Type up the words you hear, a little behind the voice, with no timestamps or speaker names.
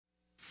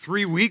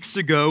3 weeks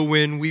ago,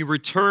 when we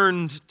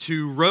returned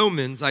to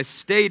Romans, I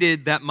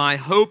stated that my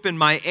hope and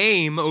my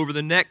aim over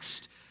the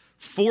next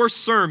 4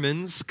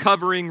 sermons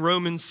covering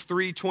Romans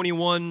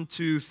 3:21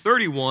 to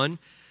 31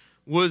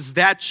 was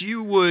that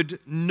you would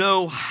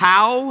know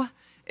how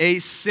a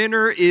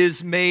sinner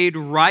is made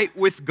right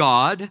with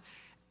God,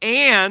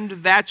 and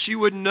that you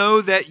would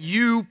know that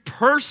you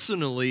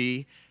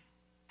personally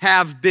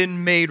have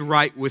been made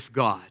right with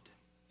God.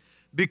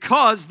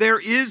 Because there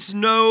is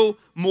no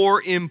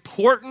more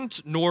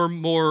important, nor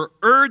more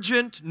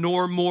urgent,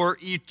 nor more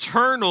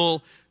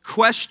eternal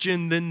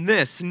question than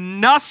this.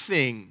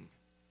 Nothing,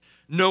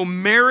 no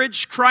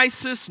marriage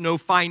crisis, no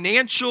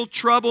financial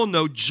trouble,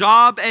 no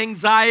job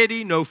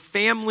anxiety, no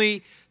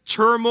family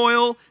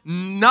turmoil,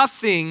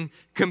 nothing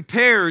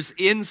compares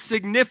in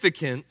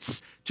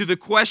significance to the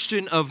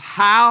question of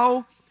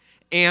how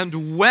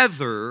and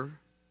whether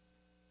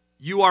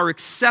you are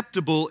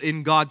acceptable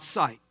in God's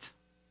sight.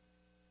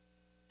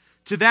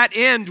 To that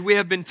end, we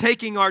have been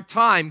taking our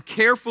time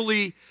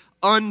carefully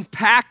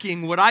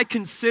unpacking what I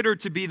consider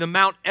to be the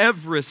Mount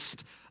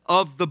Everest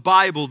of the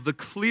Bible, the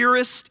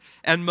clearest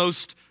and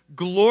most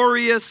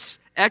glorious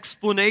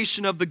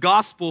explanation of the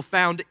gospel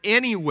found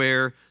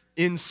anywhere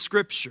in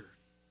Scripture.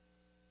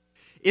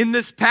 In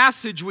this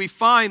passage, we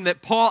find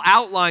that Paul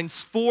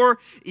outlines 4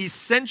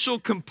 essential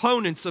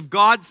components of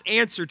God's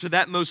answer to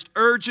that most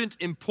urgent,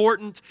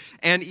 important,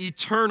 and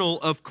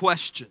eternal of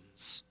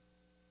questions.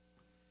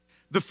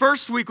 The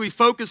first week we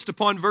focused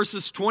upon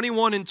verses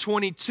 21 and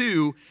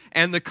 22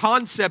 and the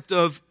concept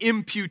of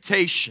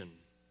imputation.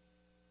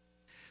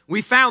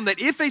 We found that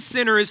if a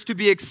sinner is to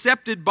be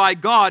accepted by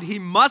God, he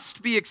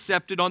must be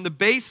accepted on the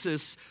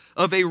basis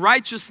of a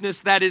righteousness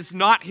that is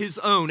not his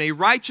own, a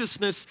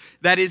righteousness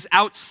that is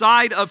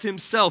outside of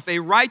himself, a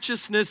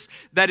righteousness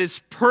that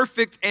is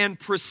perfect and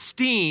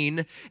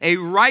pristine, a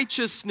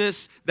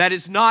righteousness that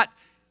is not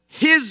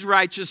his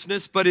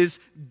righteousness but is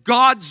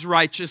God's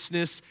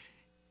righteousness,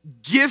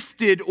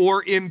 gifted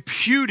or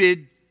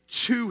imputed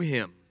to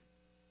him.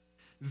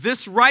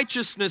 This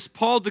righteousness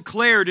Paul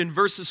declared in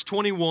verses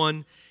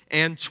 21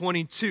 and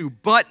 22.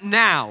 But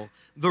now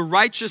the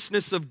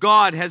righteousness of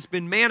God has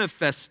been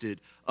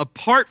manifested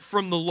apart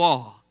from the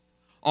law.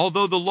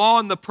 Although the law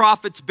and the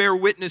prophets bear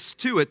witness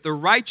to it, the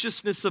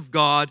righteousness of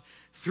God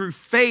through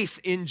faith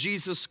in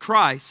Jesus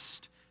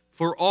Christ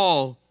for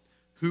all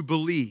who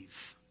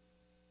believe.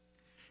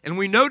 And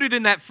we noted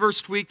in that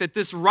first week that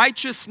this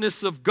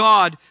righteousness of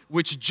God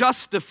which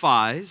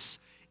justifies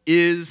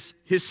is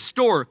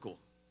historical.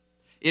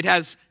 It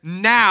has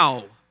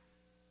now,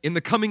 in the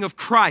coming of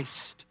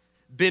Christ,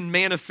 been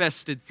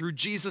manifested through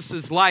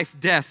Jesus' life,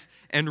 death,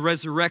 and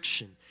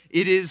resurrection.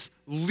 It is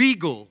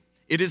legal.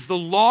 It is the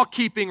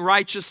law-keeping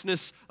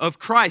righteousness of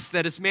Christ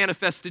that is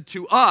manifested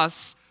to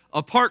us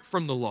apart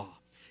from the law.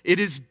 It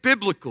is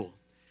biblical.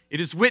 It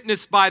is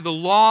witnessed by the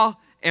law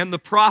and the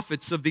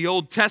prophets of the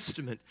Old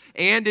Testament,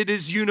 and it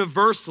is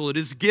universal. It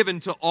is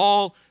given to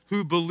all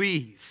who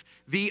believe.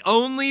 The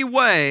only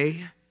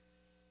way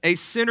a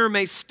sinner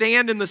may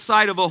stand in the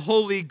sight of a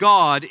holy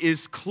God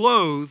is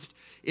clothed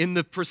in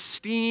the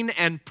pristine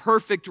and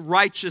perfect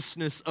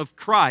righteousness of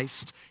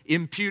Christ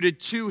imputed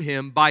to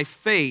him by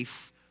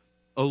faith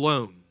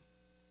alone.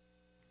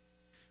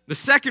 The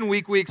second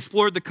week we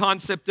explored the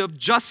concept of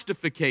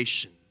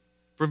justification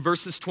from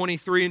verses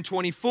 23 and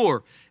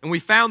 24. And we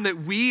found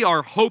that we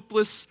are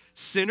hopeless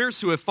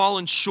sinners who have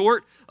fallen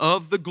short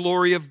of the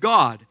glory of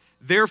God.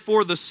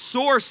 Therefore, the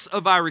source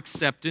of our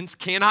acceptance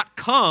cannot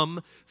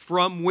come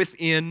from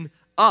within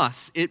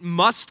us. It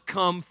must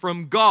come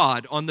from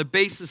God on the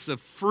basis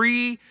of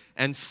free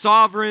and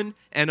sovereign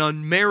and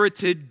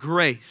unmerited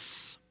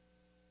grace.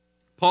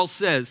 Paul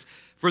says,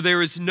 "For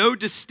there is no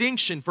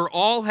distinction, for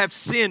all have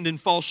sinned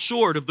and fall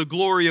short of the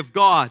glory of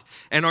God,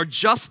 and are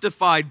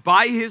justified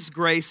by His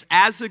grace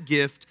as a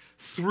gift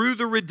through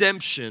the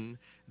redemption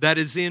that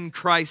is in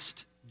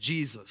Christ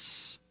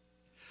Jesus."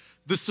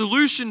 The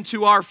solution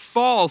to our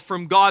fall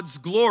from God's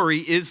glory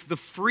is the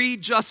free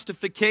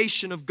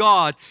justification of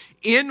God,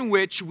 in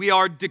which we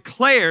are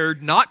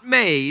declared, not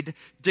made,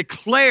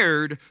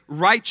 declared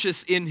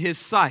righteous in His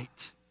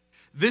sight.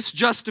 This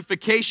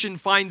justification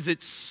finds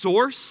its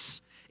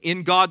source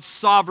in God's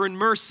sovereign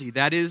mercy.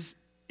 That is,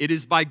 it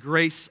is by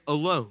grace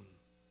alone.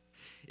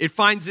 It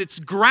finds its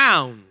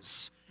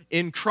grounds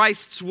in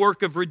Christ's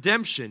work of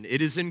redemption.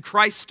 It is in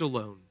Christ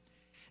alone.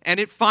 And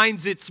it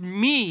finds its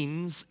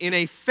means in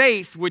a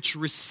faith which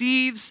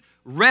receives,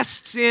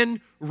 rests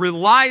in,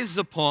 relies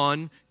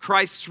upon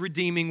Christ's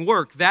redeeming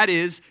work. That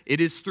is, it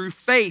is through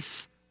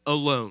faith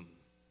alone.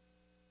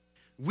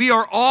 We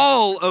are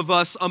all of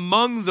us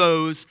among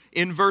those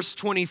in verse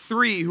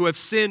 23 who have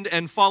sinned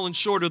and fallen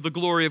short of the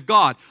glory of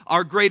God.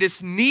 Our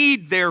greatest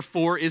need,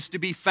 therefore, is to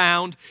be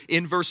found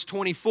in verse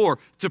 24,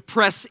 to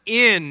press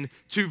in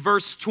to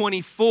verse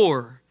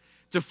 24,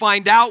 to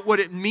find out what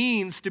it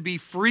means to be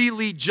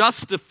freely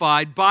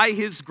justified by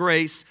His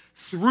grace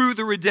through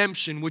the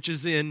redemption which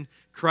is in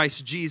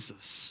Christ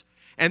Jesus.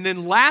 And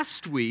then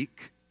last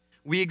week,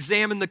 we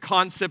examined the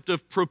concept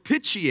of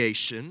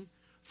propitiation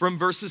from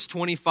verses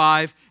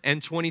 25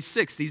 and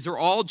 26. These are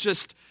all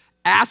just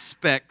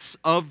aspects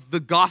of the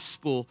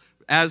gospel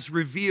as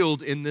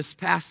revealed in this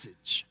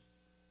passage.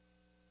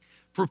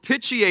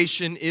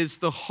 Propitiation is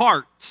the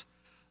heart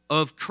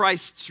of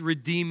Christ's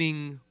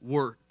redeeming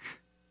work.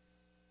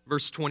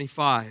 Verse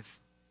 25.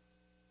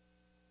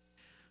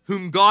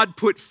 Whom God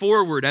put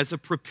forward as a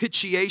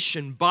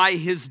propitiation by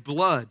his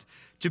blood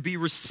to be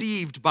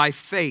received by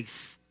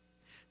faith.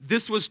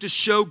 This was to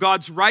show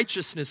God's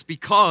righteousness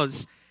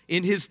because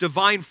in his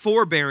divine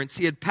forbearance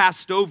he had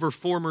passed over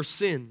former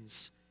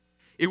sins.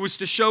 It was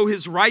to show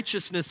his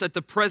righteousness at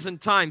the present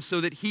time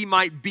so that he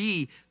might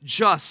be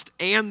just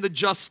and the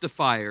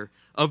justifier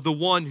of the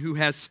one who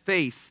has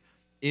faith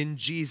in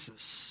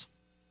Jesus.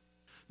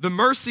 The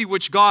mercy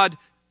which God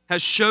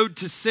has showed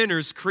to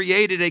sinners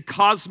created a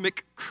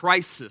cosmic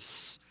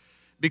crisis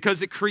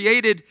because it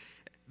created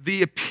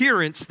the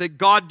appearance that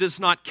God does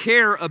not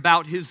care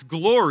about his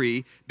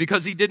glory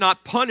because he did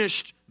not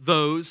punish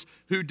those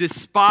who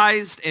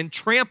despised and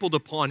trampled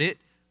upon it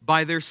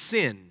by their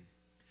sin.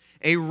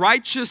 A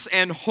righteous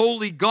and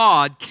holy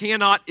God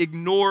cannot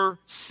ignore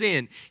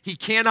sin. He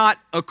cannot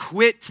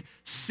acquit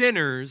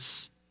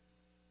sinners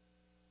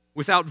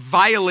without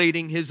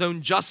violating his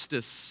own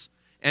justice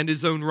and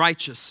his own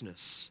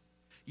righteousness.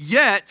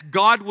 Yet,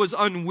 God was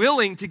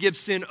unwilling to give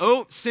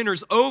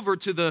sinners over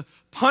to the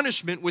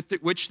punishment with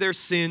which their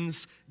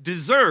sins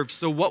deserved.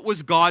 So what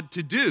was God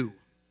to do?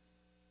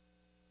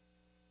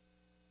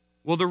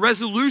 Well, the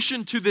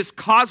resolution to this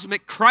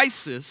cosmic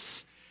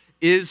crisis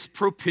is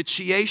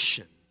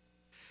propitiation.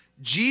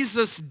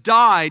 Jesus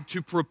died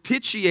to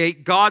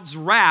propitiate God's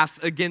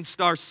wrath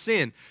against our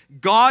sin.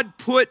 God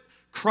put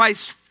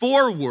Christ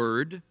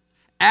forward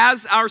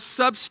as our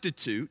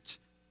substitute,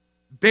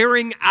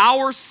 bearing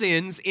our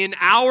sins in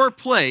our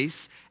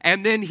place,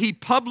 and then he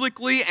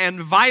publicly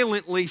and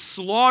violently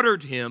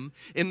slaughtered him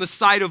in the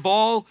sight of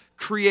all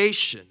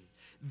creation.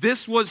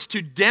 This was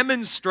to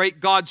demonstrate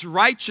God's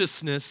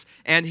righteousness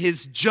and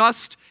his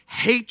just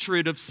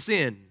hatred of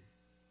sin.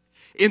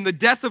 In the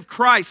death of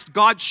Christ,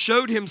 God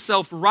showed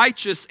himself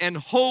righteous and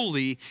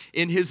holy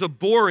in his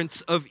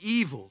abhorrence of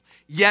evil.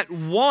 Yet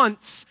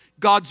once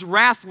God's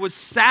wrath was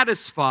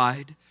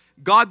satisfied,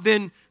 God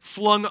then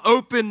flung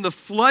open the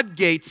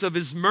floodgates of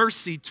his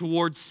mercy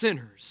towards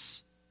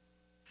sinners.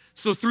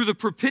 So through the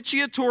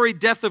propitiatory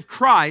death of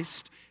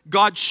Christ,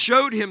 God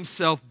showed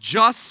himself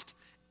just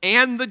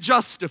and the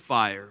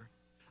justifier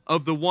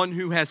of the one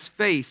who has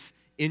faith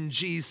in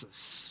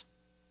Jesus.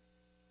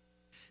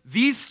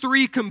 These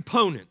three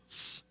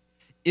components,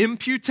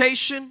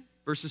 imputation,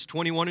 verses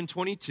 21 and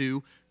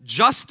 22,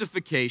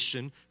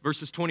 justification,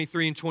 verses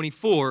 23 and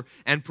 24,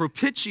 and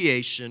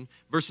propitiation,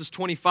 verses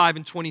 25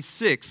 and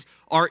 26,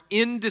 are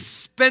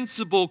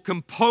indispensable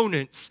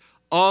components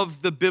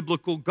of the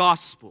biblical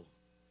gospel.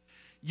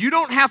 You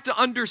don't have to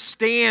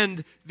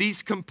understand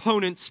these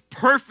components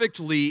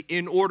perfectly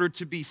in order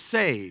to be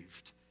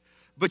saved,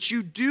 but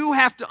you do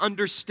have to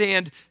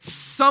understand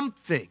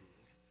something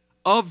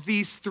of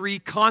these three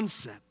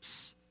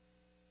concepts,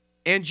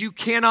 and you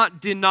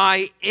cannot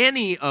deny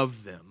any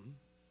of them,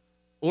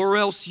 or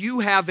else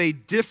you have a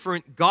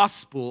different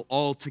gospel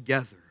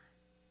altogether.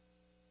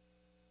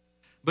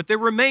 But there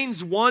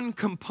remains one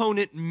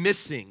component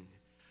missing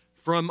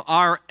from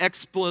our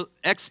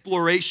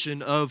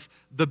exploration of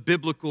the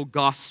biblical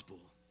gospel,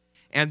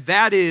 and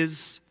that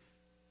is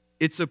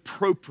its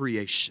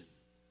appropriation.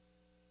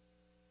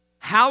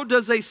 How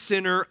does a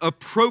sinner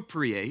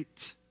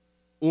appropriate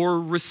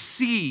or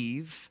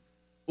receive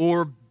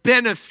or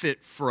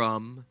benefit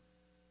from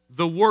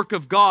the work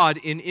of God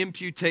in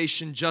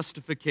imputation,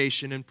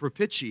 justification, and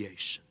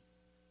propitiation?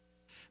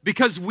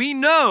 Because we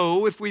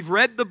know, if we've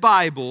read the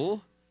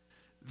Bible,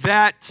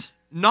 that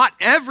not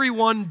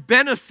everyone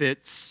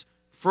benefits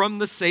from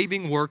the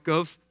saving work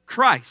of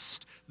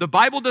Christ. The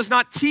Bible does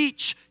not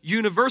teach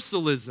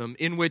universalism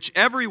in which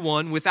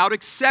everyone, without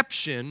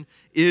exception,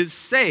 is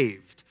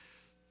saved.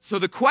 So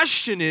the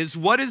question is,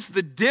 what is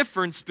the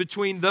difference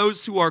between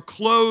those who are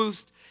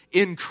clothed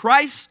in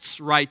Christ's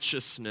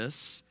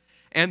righteousness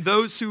and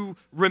those who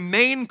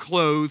remain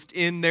clothed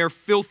in their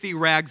filthy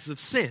rags of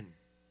sin?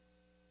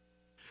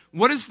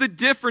 What is the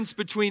difference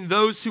between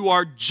those who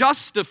are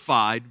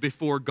justified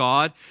before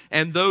God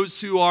and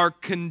those who are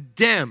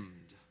condemned?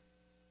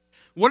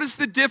 What is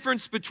the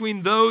difference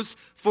between those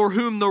for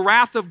whom the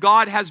wrath of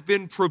God has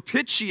been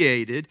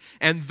propitiated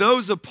and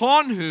those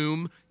upon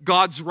whom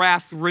God's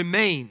wrath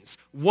remains?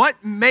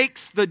 What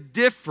makes the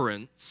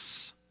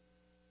difference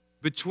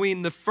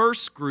between the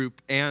first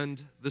group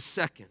and the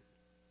second?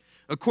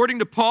 According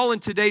to Paul in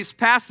today's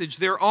passage,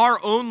 there are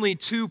only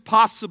two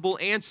possible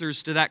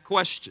answers to that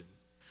question.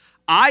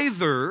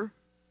 Either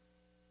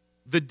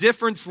the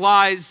difference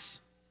lies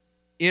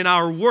in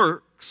our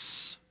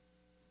works,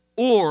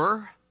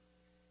 or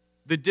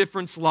the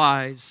difference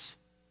lies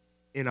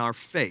in our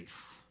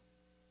faith.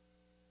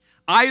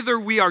 Either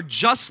we are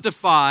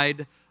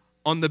justified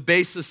on the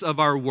basis of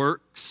our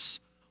works,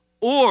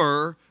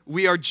 or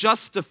we are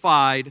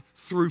justified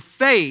through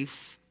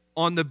faith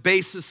on the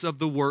basis of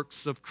the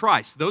works of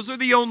Christ. Those are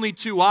the only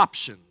two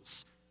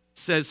options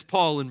says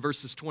Paul in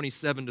verses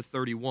 27 to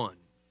 31.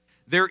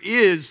 There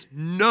is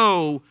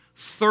no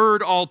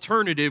third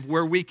alternative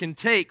where we can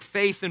take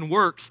faith and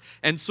works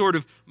and sort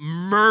of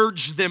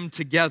merge them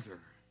together.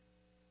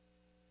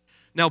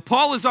 Now,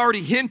 Paul has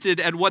already hinted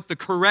at what the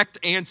correct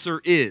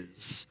answer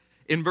is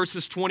in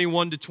verses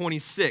 21 to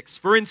 26.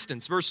 For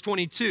instance, verse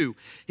 22,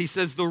 he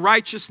says, the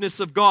righteousness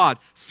of God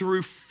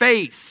through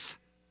faith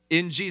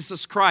in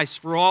Jesus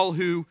Christ for all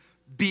who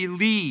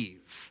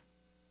believe.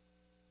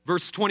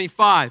 Verse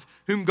 25,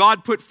 whom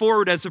God put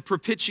forward as a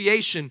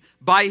propitiation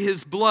by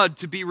his blood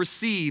to be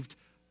received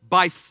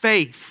by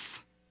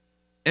faith.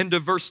 End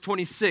of verse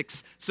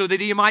 26, so that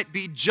he might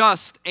be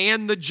just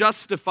and the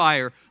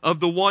justifier of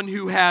the one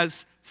who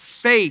has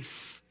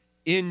faith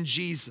in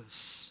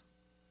Jesus.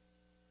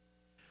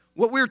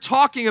 What we're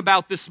talking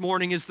about this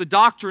morning is the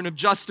doctrine of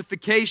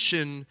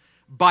justification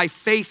by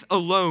faith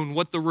alone,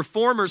 what the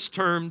Reformers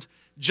termed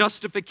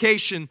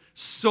justification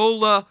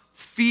sola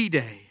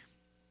fide.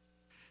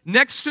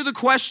 Next to the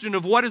question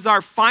of what is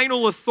our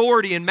final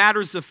authority in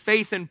matters of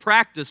faith and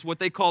practice, what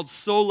they called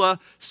sola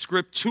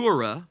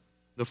scriptura,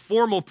 the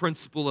formal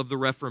principle of the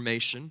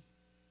Reformation,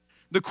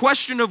 the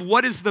question of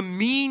what is the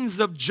means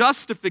of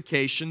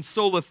justification,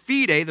 sola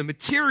fide, the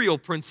material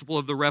principle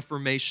of the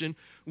Reformation,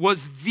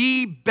 was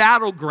the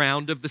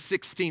battleground of the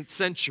 16th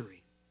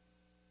century.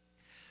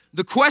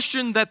 The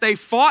question that they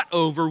fought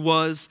over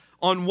was,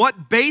 on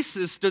what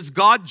basis does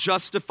God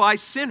justify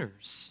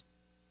sinners?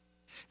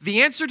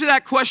 The answer to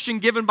that question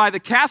given by the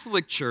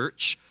Catholic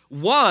Church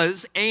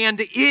was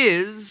and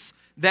is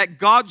that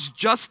God's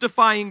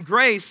justifying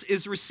grace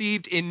is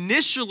received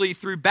initially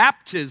through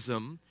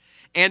baptism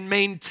and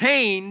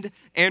maintained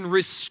and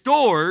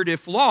restored,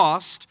 if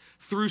lost,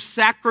 through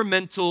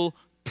sacramental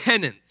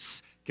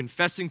penance,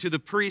 confessing to the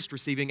priest,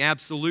 receiving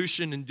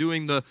absolution, and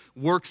doing the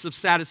works of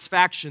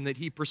satisfaction that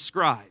he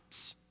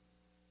prescribes.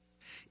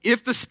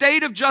 If the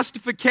state of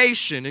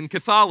justification in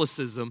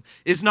Catholicism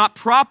is not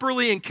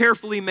properly and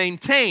carefully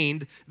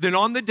maintained, then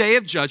on the day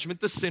of judgment,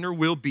 the sinner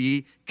will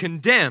be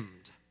condemned.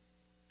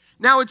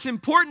 Now, it's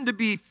important to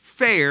be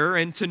fair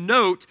and to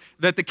note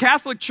that the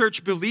Catholic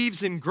Church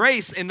believes in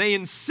grace and they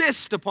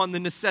insist upon the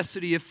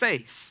necessity of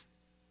faith.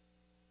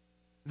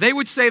 They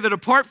would say that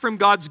apart from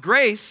God's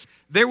grace,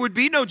 there would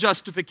be no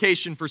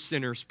justification for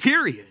sinners,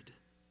 period.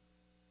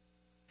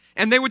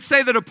 And they would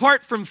say that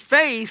apart from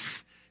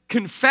faith,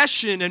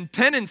 confession and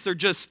penance are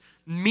just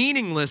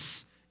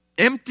meaningless,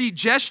 empty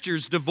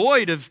gestures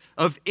devoid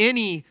of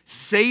any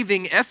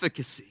saving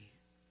efficacy.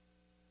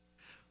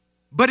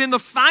 But in the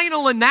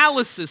final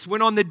analysis,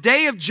 when on the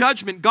day of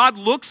judgment God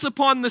looks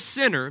upon the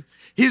sinner,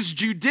 his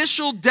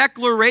judicial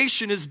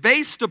declaration is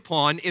based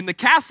upon, in the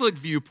Catholic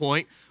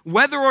viewpoint,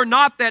 whether or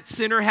not that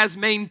sinner has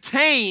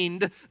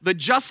maintained the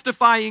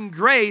justifying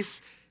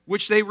grace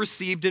which they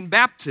received in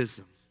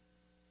baptism.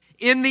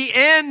 In the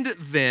end,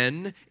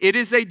 then, it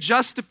is a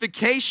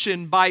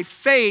justification by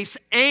faith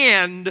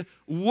and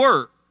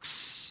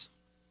works.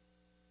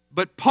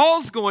 But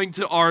Paul's going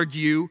to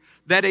argue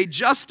that a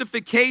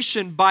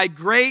justification by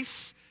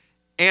grace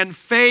and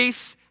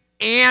faith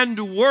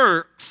and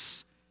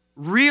works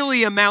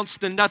really amounts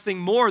to nothing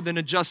more than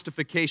a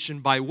justification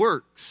by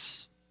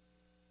works.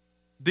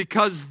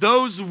 Because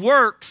those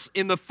works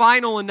in the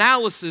final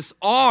analysis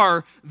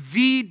are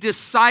the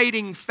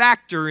deciding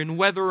factor in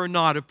whether or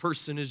not a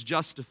person is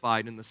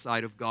justified in the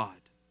sight of God.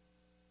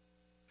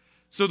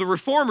 So the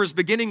Reformers,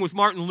 beginning with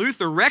Martin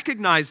Luther,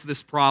 recognized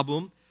this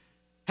problem,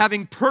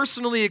 having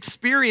personally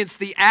experienced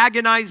the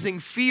agonizing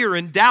fear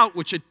and doubt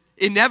which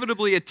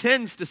inevitably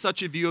attends to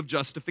such a view of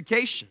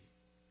justification.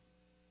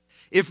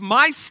 If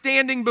my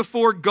standing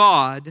before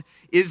God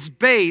is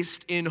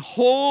based in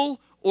whole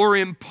or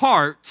in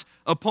part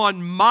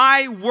upon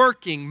my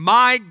working,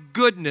 my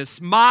goodness,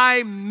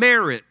 my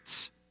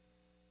merit,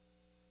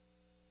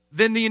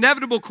 then the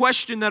inevitable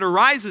question that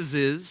arises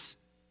is,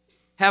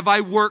 have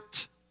I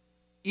worked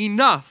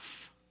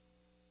enough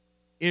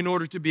in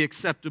order to be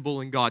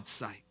acceptable in God's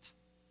sight?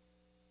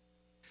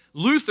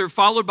 Luther,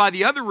 followed by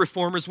the other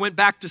reformers, went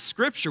back to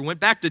Scripture,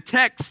 went back to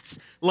texts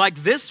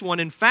like this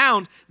one, and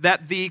found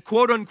that the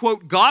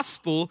quote-unquote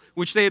gospel,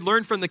 which they had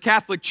learned from the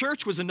Catholic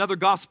Church, was another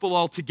gospel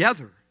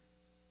altogether.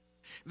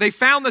 They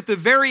found that the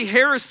very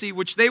heresy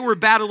which they were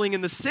battling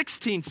in the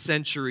 16th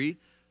century,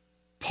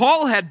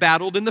 Paul had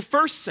battled in the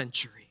 1st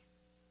century.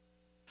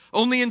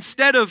 Only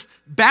instead of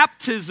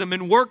baptism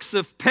and works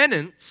of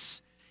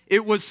penance,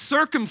 it was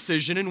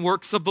circumcision and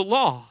works of the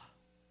law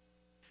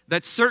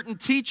that certain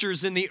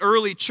teachers in the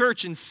early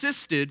church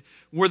insisted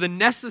were the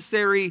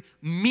necessary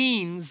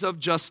means of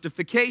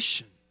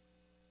justification.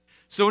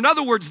 So in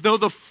other words, though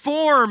the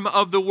form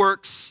of the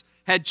works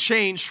had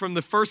changed from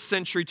the 1st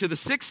century to the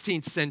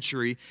 16th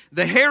century,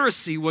 the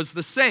heresy was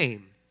the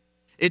same.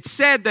 It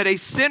said that a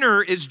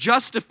sinner is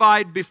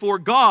justified before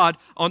God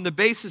on the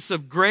basis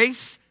of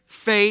grace,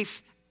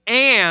 faith,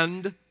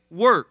 and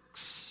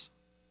works.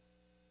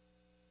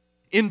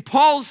 In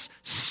Paul's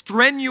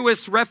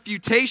strenuous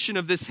refutation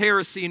of this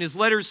heresy in his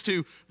letters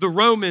to the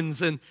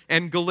Romans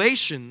and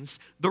Galatians,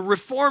 the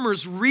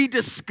reformers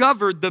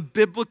rediscovered the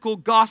biblical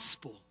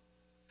gospel.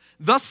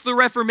 Thus the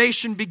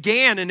Reformation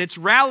began, and its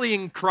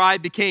rallying cry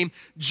became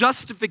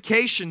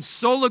justification,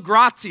 sola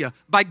gratia,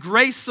 by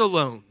grace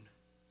alone.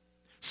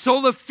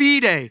 Sola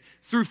fide,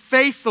 through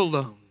faith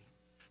alone.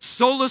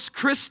 Solus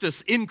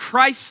Christus, in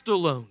Christ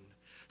alone.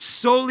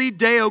 Soli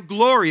Deo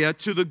Gloria,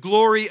 to the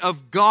glory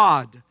of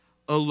God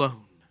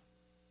alone.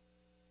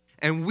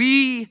 And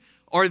we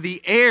are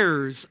the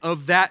heirs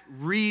of that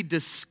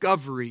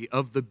rediscovery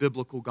of the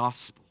biblical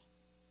gospel.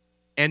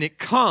 And it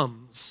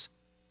comes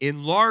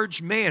in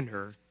large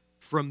manner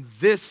from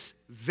this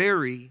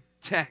very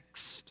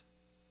text.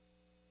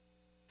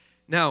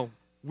 Now,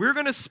 we're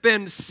going to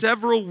spend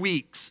several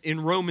weeks in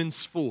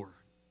Romans 4,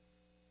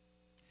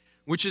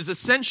 which is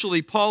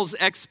essentially Paul's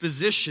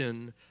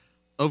exposition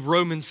of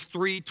Romans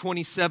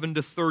 3:27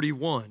 to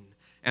 31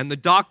 and the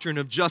doctrine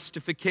of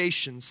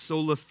justification,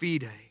 sola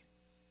fide.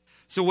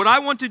 So what I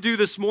want to do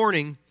this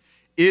morning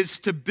is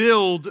to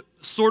build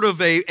sort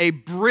of a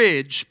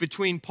bridge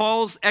between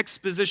Paul's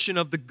exposition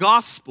of the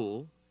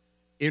gospel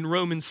in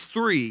Romans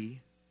 3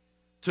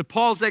 to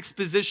Paul's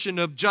exposition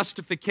of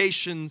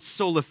justification,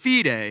 sola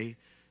fide,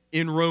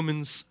 in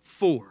Romans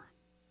 4.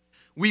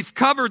 We've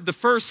covered the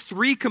first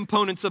three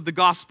components of the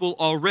gospel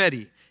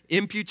already: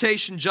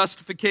 imputation,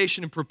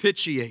 justification, and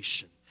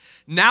propitiation.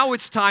 Now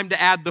it's time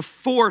to add the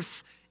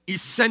fourth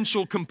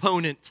essential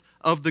component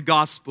of the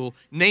gospel,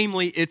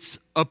 namely its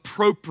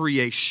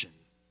appropriation.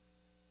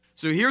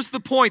 So here's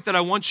the point that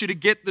I want you to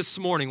get this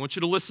morning. I want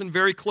you to listen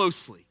very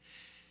closely.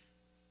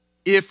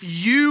 If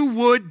you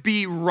would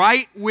be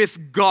right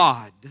with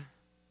God,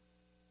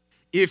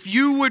 if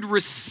you would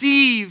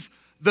receive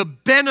the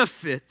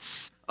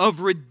benefits of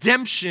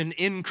redemption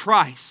in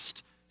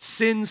Christ,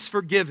 sins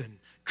forgiven,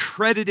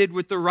 credited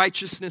with the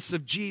righteousness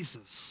of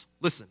Jesus,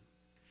 listen,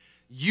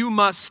 you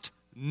must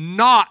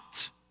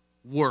not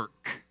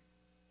work,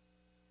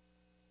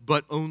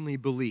 but only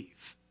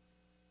believe.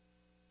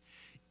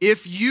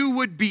 If you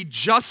would be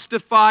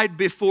justified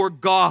before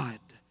God,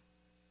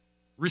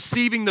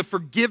 receiving the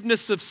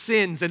forgiveness of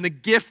sins and the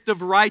gift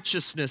of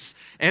righteousness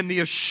and the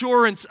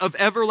assurance of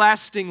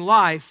everlasting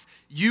life,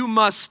 you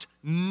must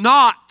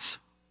not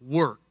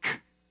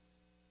work,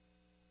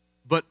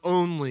 but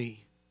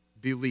only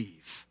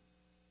believe.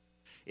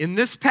 In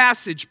this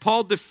passage,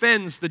 Paul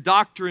defends the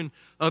doctrine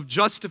of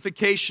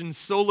justification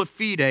sola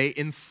fide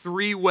in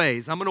three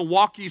ways. I'm going to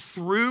walk you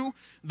through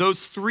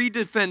those three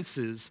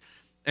defenses,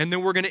 and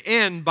then we're going to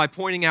end by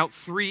pointing out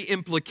three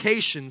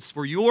implications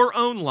for your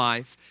own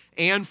life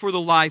and for the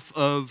life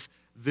of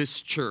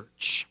this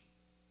church.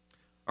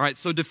 All right,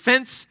 so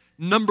defense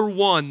number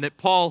one that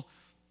Paul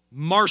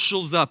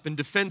marshals up in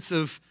defense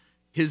of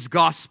his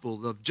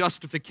gospel of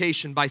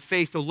justification by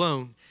faith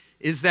alone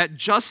is that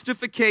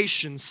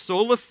justification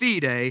sola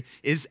fide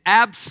is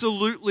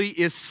absolutely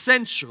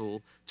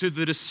essential to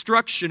the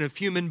destruction of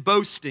human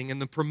boasting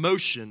and the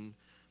promotion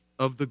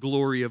of the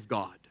glory of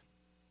God.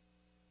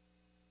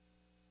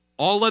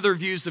 All other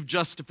views of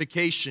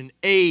justification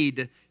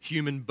aid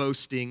human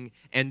boasting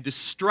and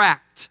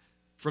distract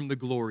from the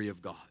glory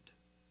of God.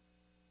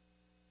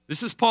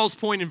 This is Paul's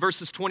point in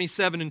verses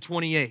 27 and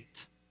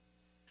 28,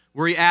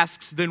 where he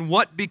asks, then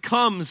what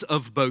becomes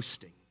of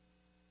boasting?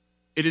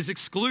 It is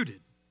excluded.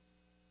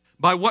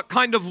 By what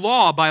kind of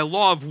law? By a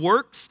law of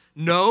works?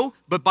 No,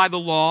 but by the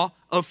law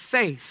of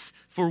faith.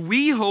 For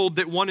we hold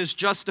that one is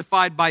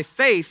justified by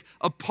faith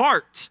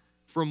apart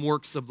from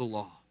works of the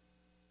law.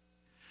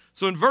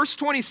 So in verse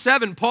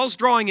 27, Paul's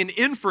drawing an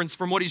inference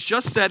from what he's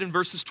just said in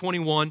verses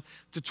 21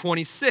 to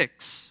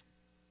 26.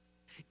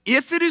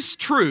 If it is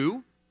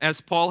true,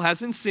 as Paul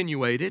has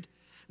insinuated,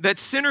 that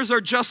sinners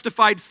are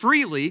justified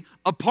freely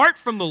apart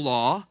from the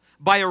law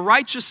by a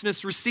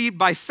righteousness received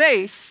by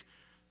faith,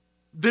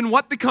 then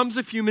what becomes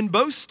of human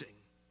boasting?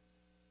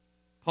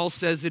 Paul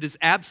says it is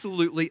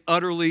absolutely,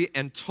 utterly,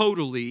 and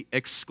totally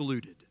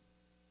excluded.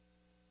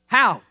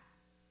 How?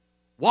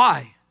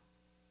 Why?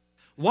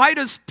 Why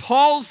does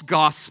Paul's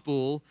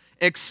gospel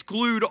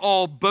exclude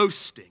all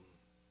boasting?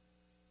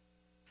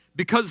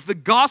 Because the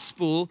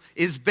gospel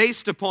is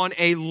based upon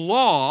a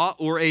law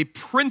or a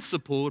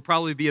principle, would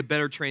probably be a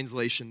better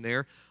translation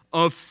there,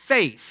 of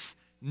faith,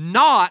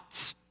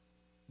 not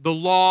the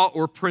law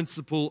or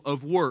principle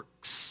of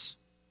works.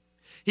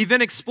 He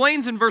then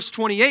explains in verse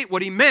 28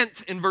 what he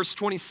meant in verse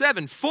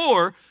 27.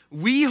 For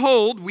we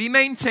hold, we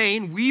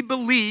maintain, we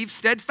believe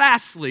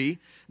steadfastly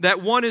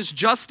that one is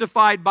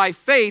justified by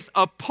faith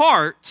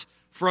apart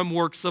from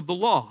works of the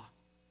law.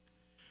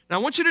 Now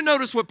I want you to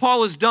notice what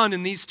Paul has done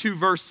in these two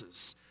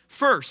verses.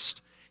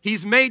 First,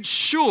 he's made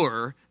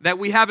sure that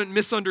we haven't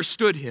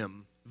misunderstood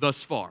him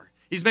thus far.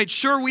 He's made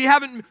sure we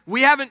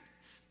haven't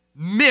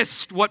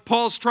missed what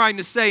Paul's trying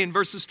to say in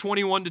verses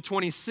 21 to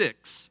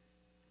 26.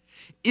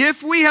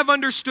 If we have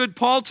understood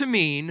Paul to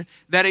mean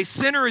that a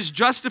sinner is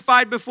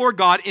justified before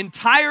God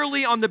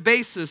entirely on the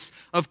basis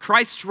of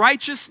Christ's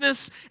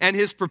righteousness and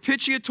his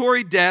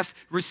propitiatory death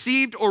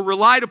received or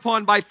relied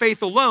upon by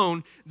faith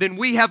alone, then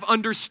we have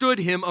understood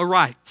him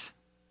aright.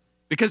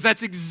 Because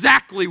that's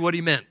exactly what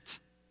he meant.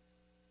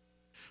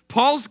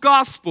 Paul's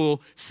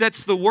gospel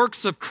sets the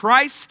works of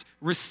Christ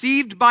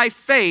received by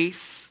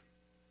faith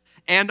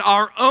and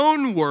our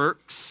own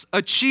works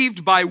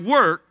achieved by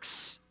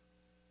works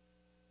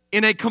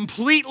in a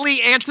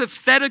completely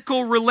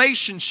antithetical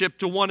relationship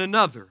to one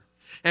another.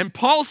 And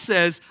Paul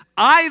says,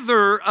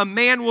 either a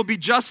man will be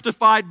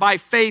justified by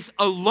faith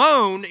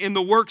alone in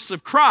the works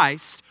of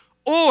Christ,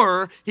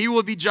 or he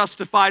will be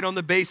justified on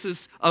the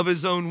basis of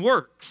his own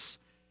works.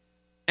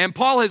 And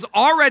Paul has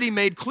already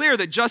made clear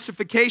that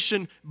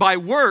justification by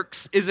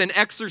works is an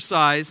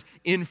exercise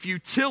in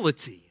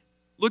futility.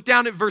 Look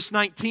down at verse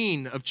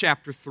 19 of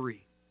chapter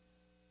 3.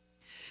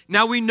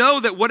 Now we know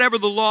that whatever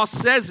the law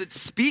says, it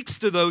speaks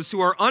to those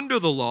who are under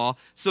the law,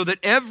 so that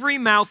every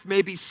mouth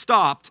may be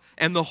stopped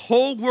and the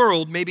whole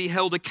world may be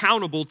held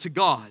accountable to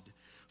God.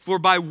 For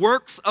by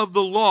works of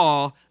the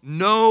law,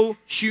 no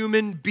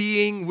human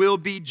being will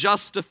be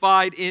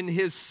justified in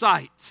his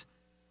sight,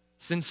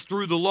 since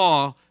through the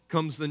law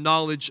comes the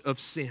knowledge of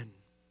sin.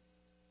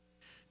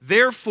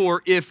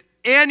 Therefore, if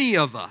any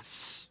of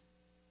us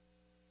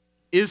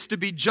is to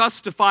be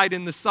justified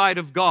in the sight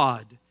of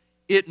God,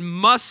 it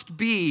must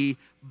be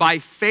by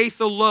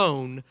faith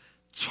alone,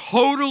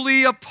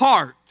 totally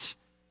apart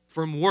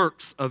from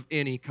works of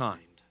any kind.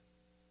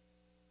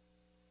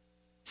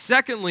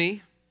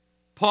 Secondly,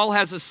 Paul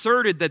has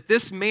asserted that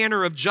this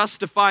manner of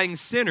justifying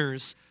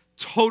sinners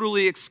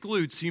totally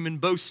excludes human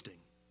boasting.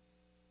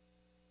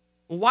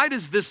 Well, why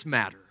does this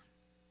matter?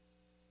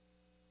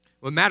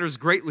 Well, it matters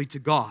greatly to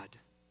God.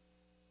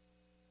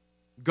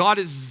 God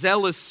is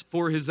zealous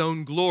for his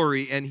own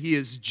glory, and he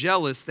is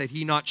jealous that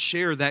he not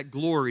share that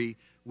glory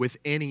with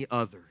any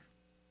other.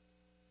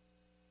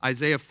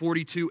 Isaiah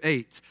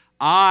 42:8,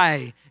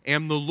 I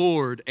am the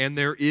Lord,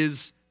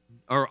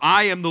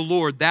 I am the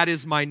Lord, that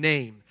is my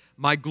name.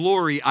 My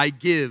glory I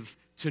give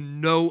to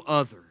no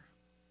other.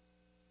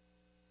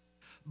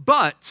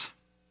 But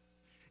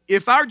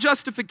if our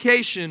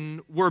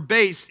justification were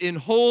based in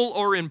whole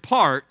or in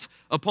part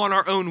upon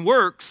our own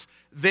works,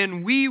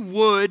 then we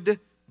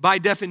would, by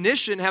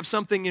definition, have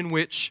something in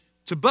which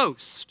to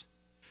boast.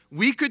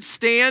 We could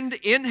stand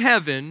in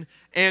heaven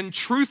and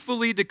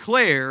truthfully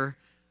declare,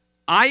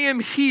 I am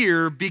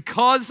here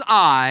because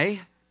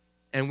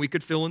and we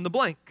could fill in the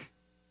blank.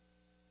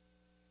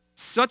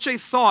 Such a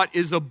thought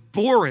is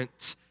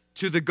abhorrent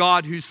to the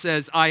God who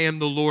says, I am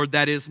the Lord,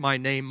 that is my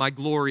name, my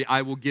glory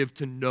I will give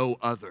to no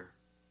other.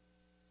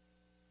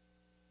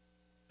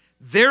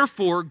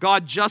 Therefore,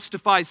 God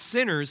justifies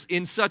sinners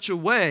in such a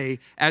way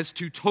as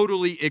to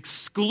totally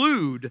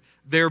exclude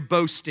their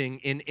boasting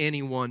in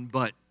anyone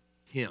but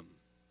him.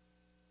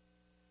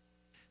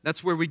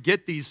 That's where we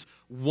get these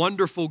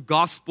wonderful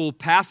gospel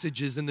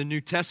passages in the New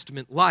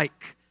Testament,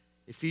 like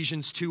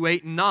Ephesians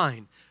 2:8 and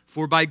 9.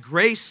 For by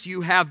grace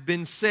you have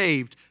been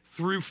saved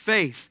through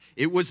faith.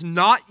 It was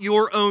not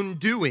your own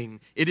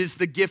doing. It is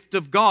the gift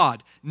of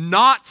God,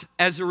 not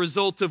as a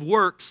result of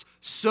works,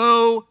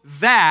 so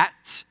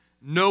that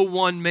no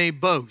one may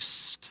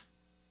boast.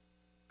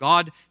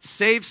 God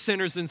saves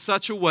sinners in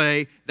such a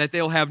way that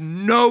they'll have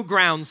no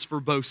grounds for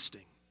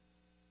boasting.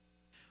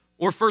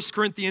 Or 1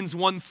 Corinthians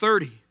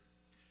 1:30.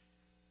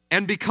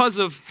 And because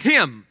of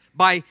him,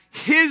 by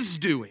his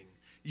doing,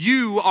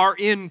 you are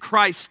in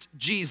Christ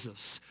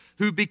Jesus,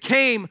 who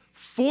became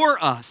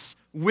for us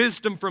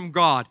wisdom from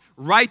God,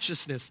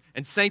 righteousness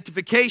and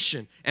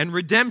sanctification and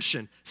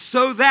redemption,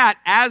 so that,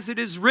 as it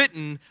is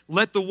written,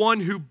 let the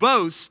one who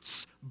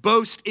boasts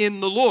boast in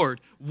the Lord.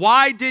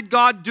 Why did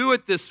God do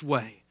it this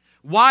way?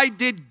 Why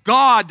did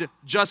God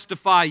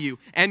justify you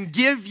and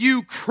give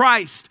you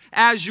Christ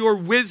as your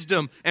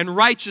wisdom and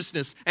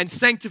righteousness and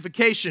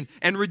sanctification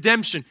and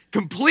redemption,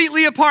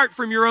 completely apart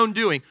from your own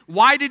doing?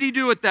 Why did he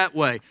do it that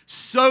way?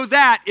 So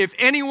that if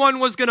anyone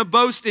was going to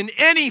boast in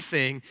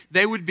anything,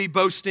 they would be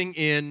boasting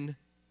in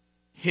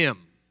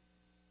him.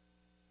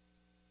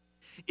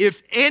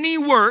 If any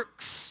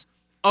works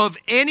of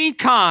any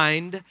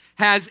kind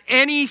has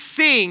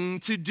anything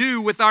to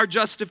do with our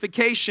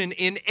justification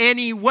in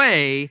any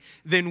way,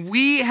 then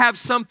we have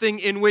something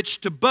in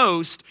which to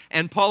boast,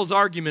 and Paul's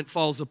argument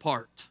falls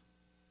apart.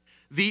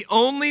 The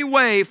only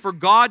way for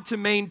God to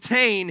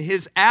maintain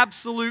his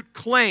absolute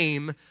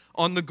claim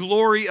on the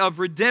glory of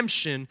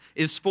redemption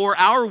is for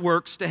our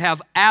works to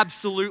have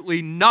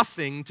absolutely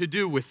nothing to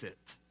do with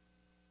it.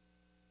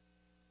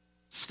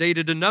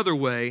 Stated another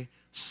way,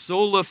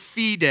 sola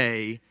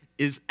fide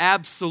is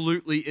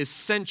absolutely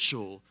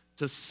essential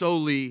to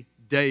soli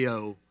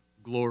Deo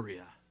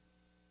Gloria.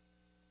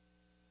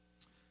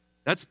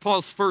 That's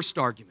Paul's first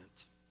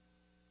argument.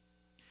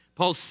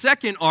 Paul's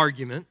second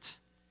argument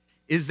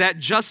is that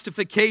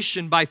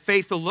justification by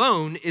faith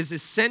alone is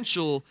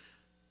essential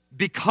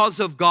because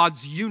of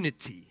God's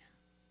unity.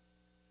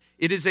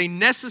 It is a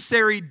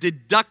necessary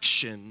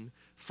deduction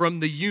from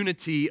the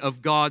unity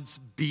of God's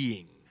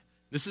being.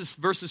 This is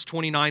verses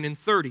 29 and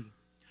 30.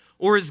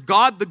 Or is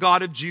God the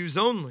God of Jews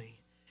only?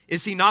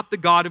 Is he not the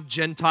God of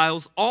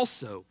Gentiles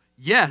also?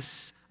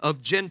 Yes,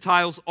 of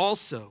Gentiles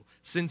also,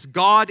 since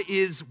God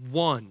is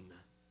one,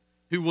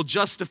 who will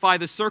justify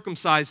the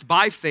circumcised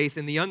by faith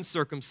and the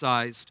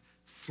uncircumcised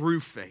through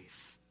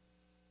faith.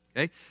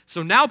 Okay?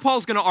 So now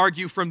Paul's going to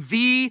argue from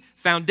the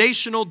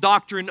foundational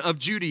doctrine of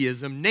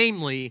Judaism,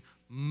 namely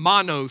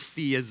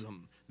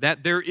monotheism,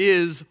 that there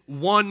is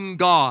one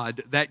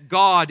God, that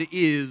God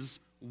is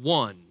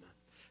one.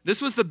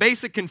 This was the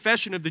basic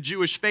confession of the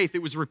Jewish faith.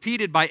 It was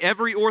repeated by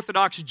every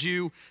Orthodox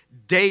Jew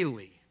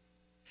daily.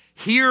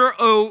 Hear,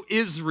 O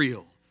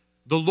Israel,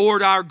 the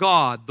Lord our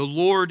God, the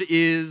Lord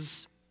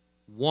is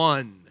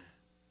one.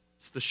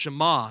 It's the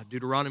Shema,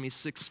 Deuteronomy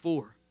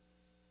 6:4.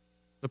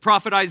 The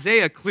prophet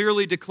Isaiah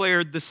clearly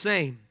declared the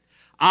same.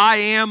 I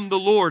am the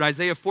Lord,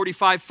 Isaiah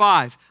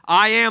 45:5.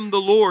 I am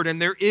the Lord,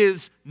 and there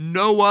is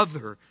no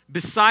other.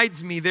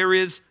 Besides me, there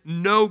is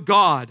no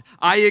God.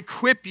 I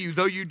equip you,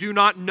 though you do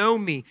not know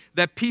me,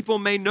 that people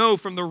may know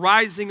from the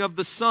rising of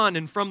the sun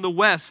and from the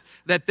west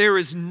that there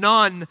is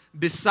none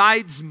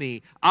besides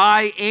me.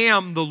 I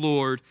am the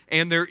Lord,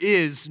 and there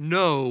is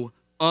no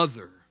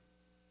other.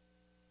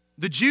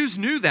 The Jews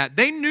knew that.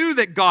 They knew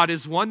that God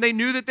is one. They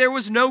knew that there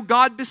was no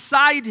God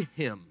beside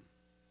him.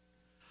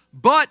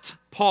 But,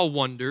 Paul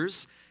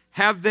wonders,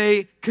 have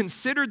they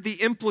considered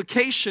the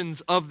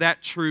implications of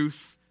that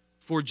truth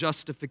for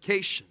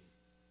justification?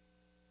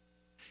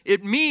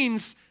 It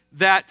means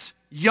that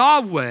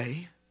Yahweh,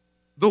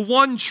 the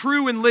one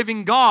true and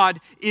living God,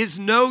 is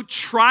no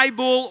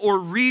tribal or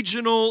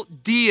regional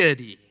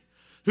deity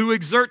who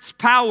exerts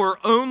power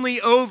only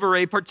over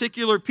a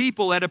particular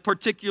people at a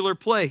particular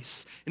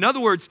place. In other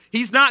words,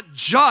 he's not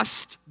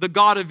just the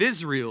God of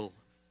Israel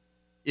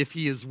if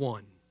he is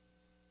one.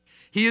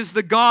 He is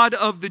the God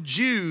of the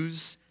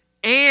Jews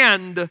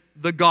and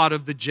the God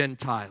of the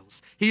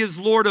Gentiles. He is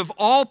Lord of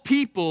all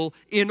people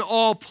in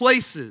all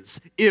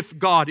places if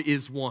God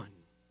is one.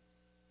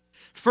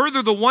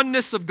 Further, the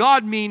oneness of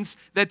God means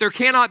that there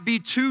cannot be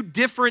two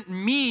different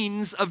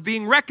means of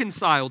being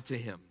reconciled to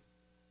him.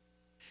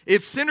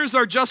 If sinners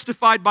are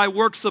justified by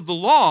works of the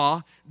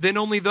law, then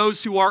only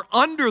those who are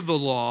under the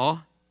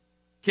law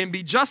can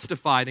be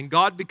justified, and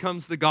God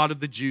becomes the God of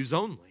the Jews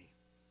only.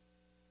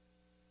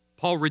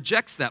 Paul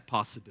rejects that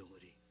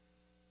possibility.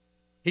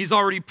 He's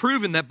already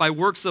proven that by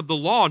works of the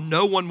law,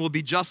 no one will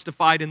be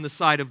justified in the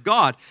sight of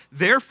God.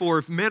 Therefore,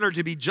 if men are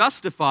to be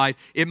justified,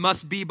 it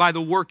must be by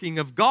the working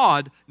of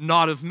God,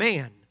 not of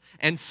man.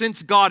 And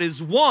since God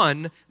is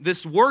one,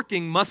 this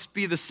working must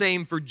be the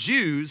same for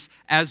Jews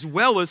as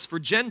well as for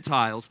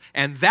Gentiles,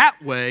 and that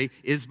way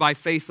is by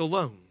faith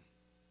alone.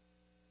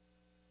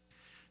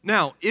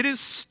 Now, it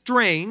is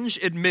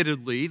strange,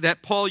 admittedly,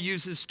 that Paul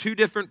uses two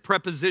different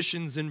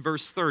prepositions in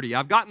verse 30.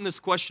 I've gotten this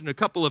question a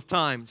couple of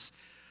times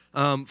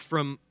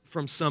from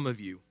some of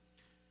you.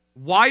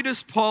 Why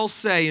does Paul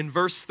say in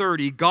verse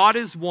 30, God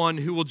is one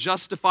who will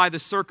justify the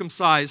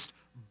circumcised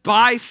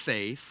by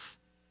faith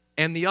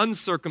and the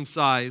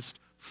uncircumcised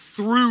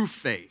through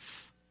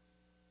faith?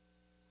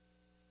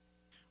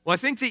 Well, I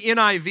think the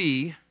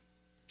NIV,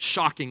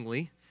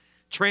 shockingly,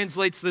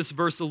 translates this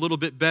verse a little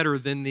bit better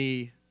than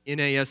the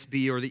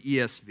NASB or the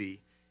ESV.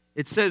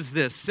 It says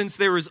this: since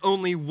there is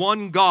only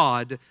one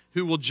God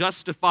who will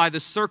justify the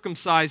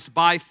circumcised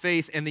by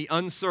faith and the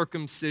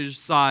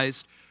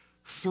uncircumcised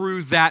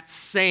through that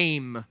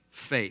same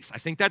faith. I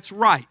think that's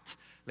right.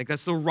 I think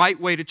that's the right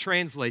way to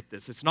translate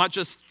this. It's not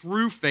just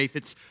through faith,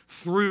 it's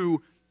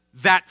through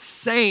that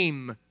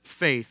same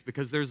faith,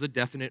 because there's a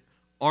definite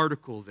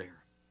article there.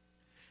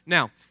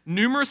 Now,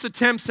 numerous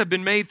attempts have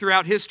been made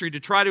throughout history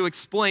to try to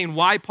explain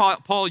why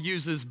Paul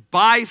uses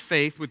by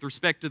faith with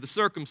respect to the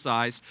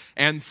circumcised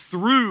and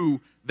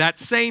through that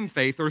same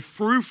faith or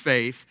through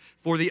faith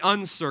for the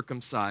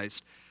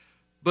uncircumcised.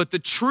 But the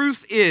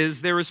truth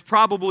is there is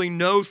probably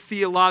no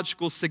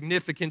theological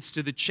significance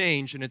to the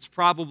change, and it's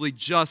probably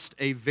just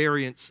a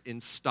variance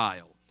in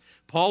style.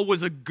 Paul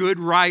was a good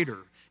writer.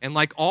 And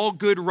like all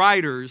good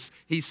writers,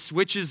 he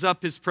switches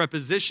up his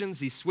prepositions,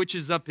 he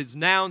switches up his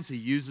nouns, he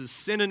uses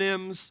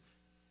synonyms,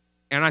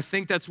 and I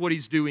think that's what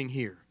he's doing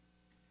here.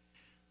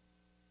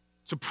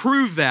 To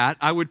prove that,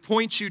 I would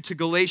point you to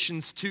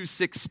Galatians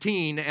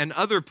 2:16 and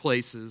other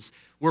places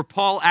where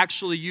Paul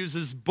actually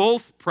uses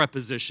both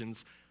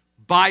prepositions,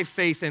 by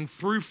faith and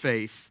through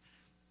faith,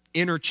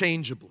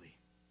 interchangeably.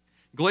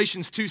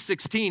 Galatians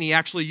 2:16, he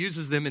actually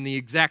uses them in the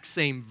exact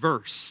same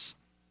verse.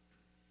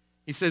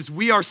 He says,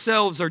 we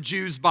ourselves are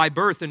Jews by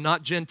birth and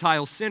not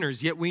Gentile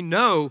sinners, yet we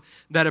know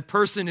that a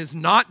person is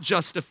not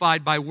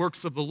justified by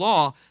works of the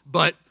law,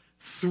 but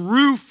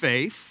through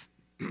faith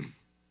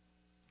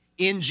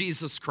in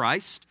Jesus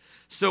Christ.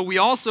 So we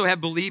also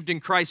have believed in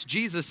Christ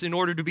Jesus in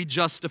order to be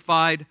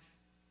justified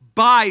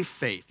by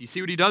faith. You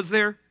see what he does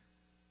there?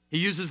 He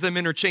uses them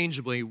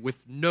interchangeably with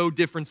no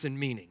difference in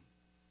meaning.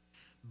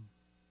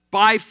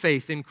 By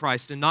faith in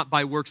Christ and not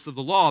by works of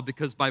the law,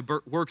 because by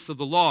works of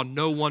the law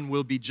no one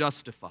will be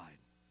justified.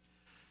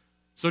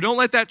 So don't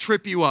let that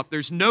trip you up.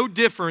 There's no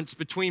difference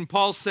between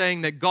Paul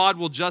saying that God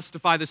will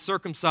justify the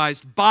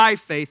circumcised by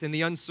faith and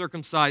the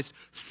uncircumcised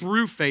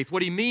through faith.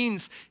 What he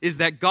means is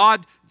that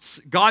God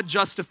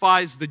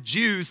justifies the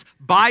Jews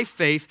by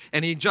faith,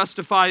 and he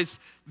justifies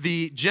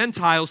the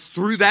Gentiles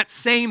through that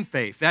same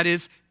faith. That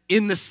is,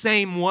 in the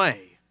same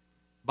way,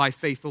 by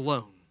faith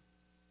alone.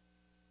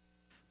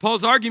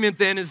 Paul's argument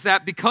then is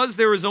that because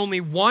there is only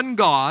one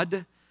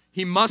God,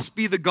 he must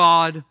be the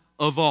God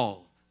of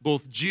all,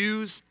 both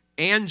Jews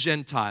and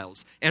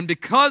Gentiles. And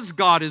because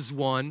God is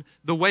one,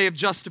 the way of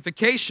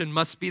justification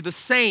must be the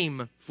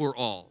same for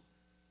all.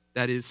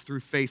 That is,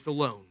 through faith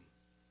alone.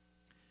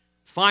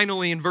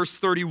 Finally, in verse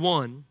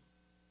 31,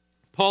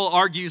 Paul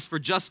argues for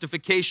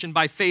justification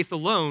by faith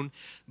alone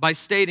by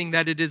stating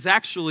that it is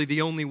actually the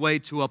only way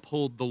to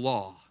uphold the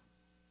law.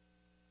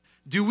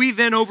 Do we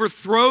then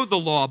overthrow the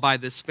law by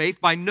this faith?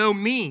 By no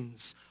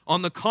means.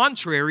 On the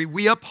contrary,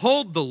 we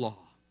uphold the law.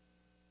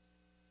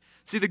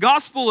 See, the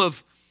gospel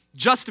of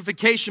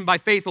justification by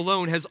faith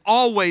alone has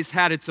always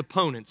had its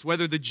opponents,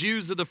 whether the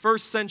Jews of the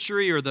first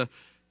century or the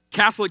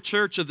Catholic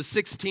Church of the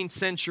 16th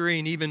century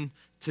and even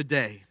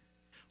today.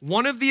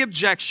 One of the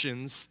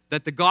objections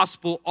that the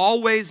gospel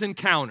always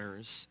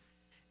encounters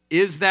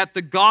is that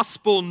the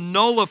gospel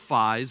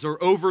nullifies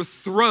or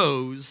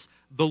overthrows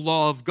the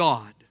law of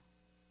God.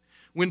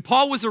 When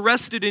Paul was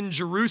arrested in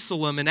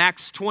Jerusalem in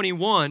Acts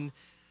 21,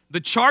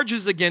 the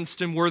charges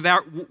against him were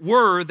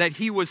that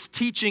he was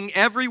teaching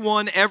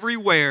everyone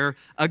everywhere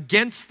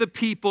against the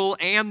people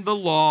and the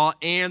law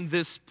and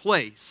this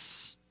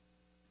place.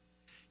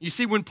 You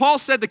see, when Paul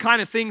said the kind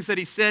of things that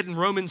he said in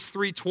Romans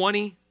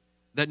 3:20,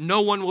 that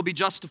no one will be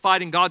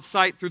justified in God's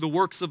sight through the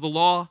works of the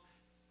law,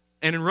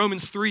 and in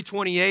Romans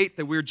 3:28,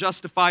 that we're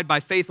justified by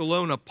faith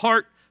alone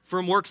apart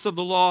from works of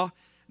the law,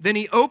 then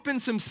he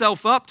opens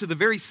himself up to the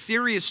very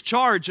serious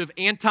charge of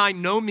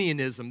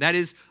antinomianism, that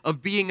is,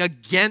 of being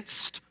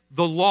against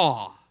the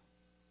law.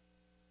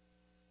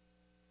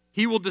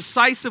 He will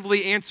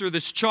decisively answer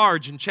this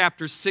charge in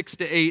chapters 6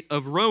 to 8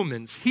 of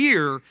Romans.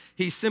 Here,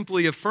 he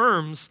simply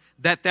affirms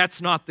that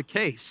that's not the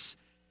case.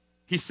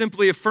 He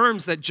simply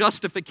affirms that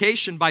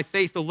justification by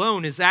faith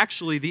alone is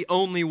actually the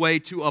only way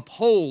to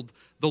uphold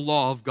the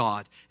law of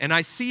God. And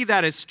I see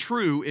that as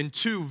true in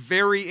two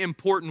very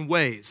important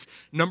ways.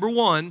 Number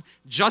one,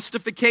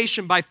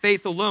 justification by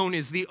faith alone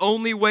is the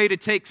only way to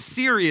take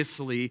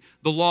seriously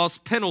the law's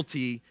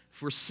penalty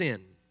for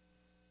sin.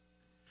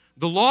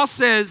 The law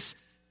says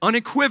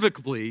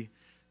unequivocally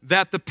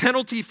that the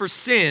penalty for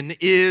sin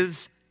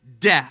is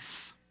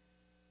death.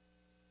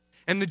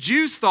 And the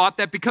Jews thought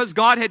that because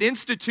God had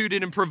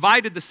instituted and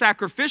provided the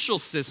sacrificial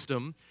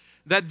system,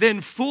 that then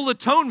full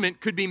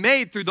atonement could be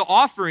made through the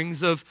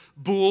offerings of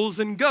bulls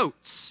and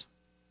goats.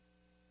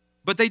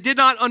 But they did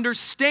not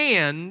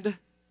understand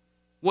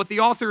what the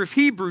author of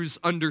Hebrews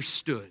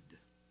understood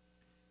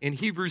in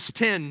Hebrews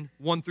 10,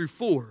 1 through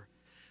 4.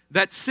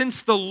 That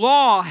since the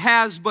law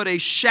has but a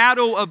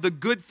shadow of the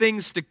good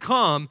things to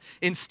come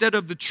instead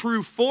of the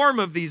true form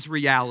of these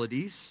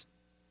realities,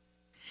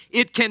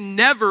 it can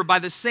never, by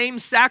the same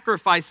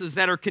sacrifices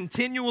that are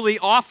continually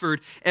offered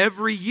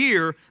every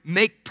year,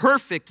 make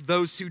perfect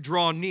those who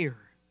draw near.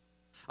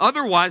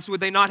 Otherwise,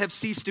 would they not have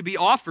ceased to be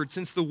offered,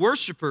 since the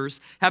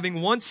worshipers,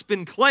 having once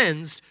been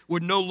cleansed,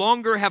 would no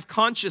longer have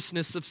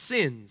consciousness of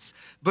sins.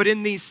 But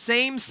in these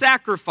same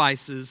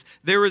sacrifices,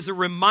 there is a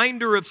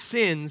reminder of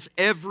sins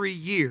every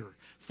year.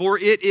 For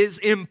it is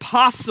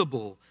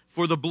impossible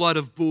for the blood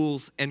of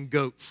bulls and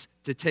goats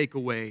to take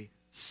away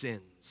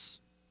sins.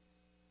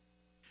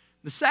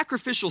 The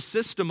sacrificial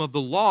system of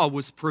the law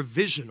was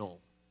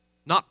provisional,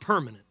 not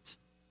permanent.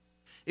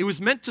 It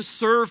was meant to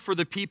serve for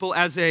the people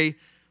as a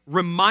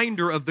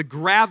reminder of the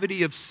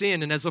gravity of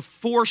sin and as a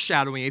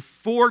foreshadowing, a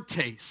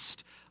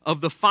foretaste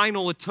of the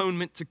final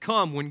atonement to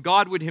come when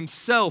God would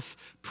himself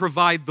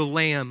provide the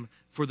lamb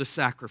for the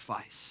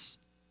sacrifice.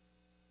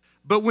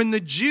 But when the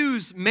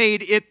Jews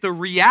made it the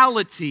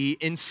reality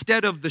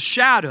instead of the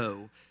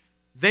shadow,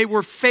 they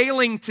were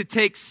failing to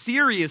take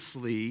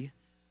seriously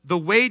the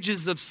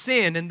wages of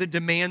sin and the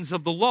demands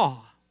of the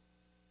law.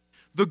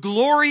 The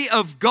glory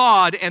of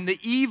God and the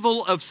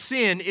evil of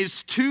sin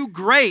is too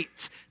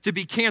great to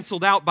be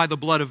canceled out by the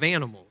blood of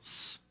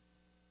animals.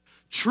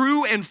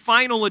 True and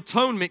final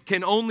atonement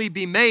can only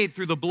be made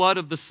through the blood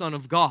of the Son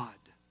of God.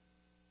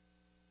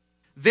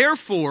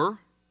 Therefore,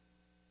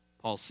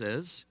 Paul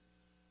says,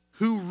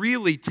 who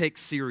really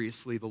takes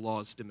seriously the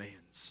law's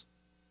demands?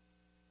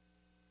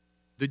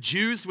 The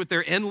Jews with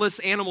their endless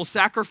animal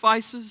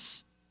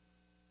sacrifices?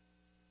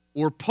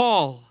 Or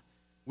Paul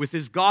with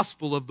his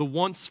gospel of the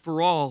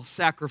once-for-all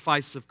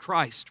sacrifice of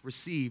Christ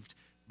received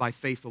by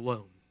faith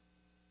alone?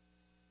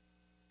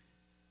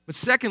 But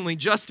secondly,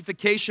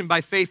 justification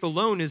by faith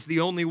alone is the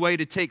only way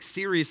to take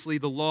seriously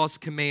the law's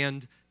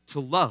command to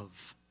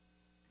love.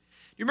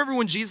 You remember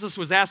when Jesus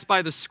was asked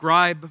by the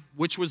scribe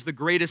which was the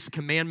greatest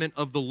commandment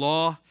of the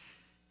law?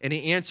 And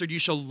he answered, you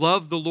shall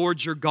love the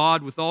Lord your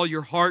God with all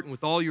your heart and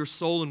with all your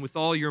soul and with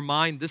all your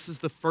mind. This is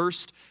the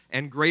first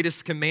and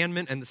greatest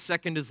commandment, and the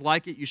second is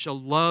like it. You shall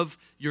love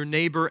your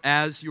neighbor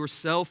as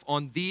yourself.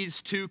 On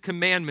these two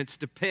commandments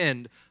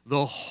depend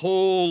the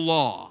whole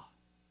law.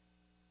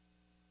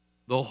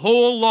 The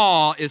whole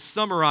law is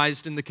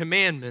summarized in the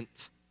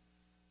commandment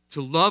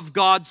to love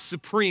God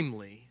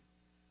supremely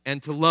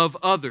and to love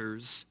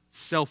others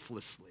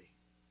selflessly.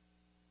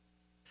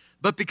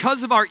 But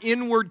because of our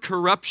inward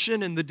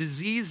corruption and the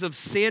disease of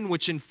sin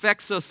which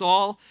infects us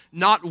all,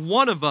 not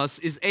one of us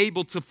is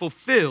able to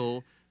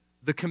fulfill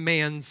the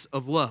commands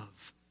of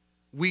love.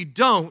 We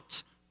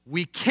don't,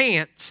 we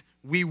can't,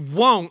 we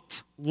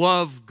won't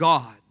love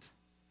God.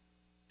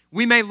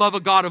 We may love a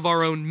God of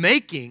our own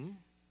making,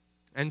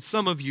 and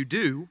some of you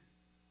do,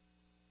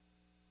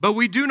 but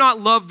we do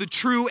not love the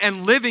true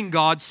and living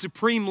God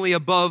supremely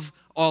above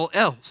all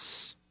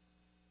else.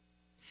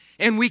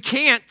 And we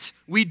can't,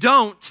 we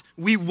don't,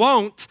 we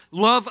won't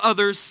love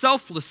others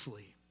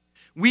selflessly.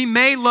 We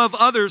may love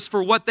others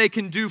for what they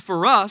can do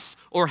for us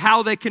or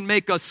how they can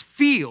make us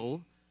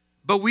feel,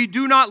 but we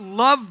do not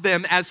love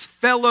them as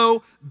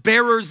fellow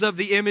bearers of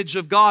the image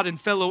of God and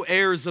fellow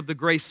heirs of the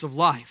grace of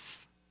life.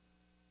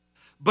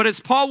 But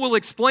as Paul will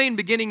explain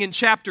beginning in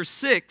chapter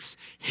 6,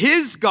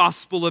 his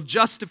gospel of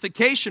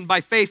justification by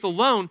faith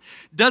alone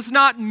does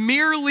not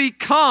merely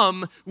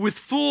come with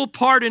full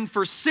pardon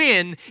for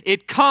sin,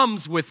 it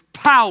comes with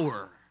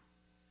power.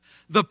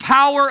 The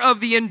power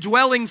of the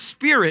indwelling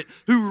Spirit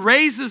who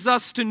raises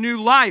us to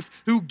new life,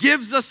 who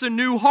gives us a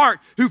new heart,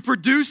 who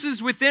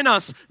produces within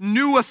us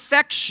new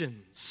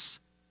affections.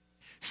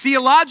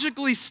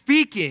 Theologically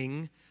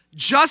speaking,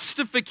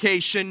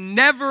 justification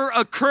never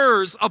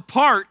occurs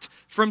apart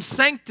from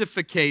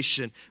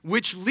sanctification,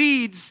 which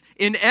leads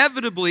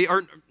inevitably,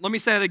 or let me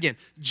say that again.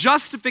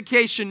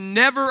 Justification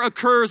never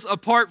occurs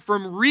apart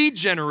from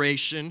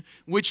regeneration,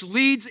 which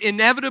leads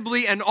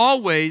inevitably and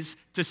always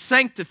to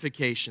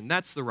sanctification.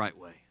 That's the right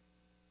way.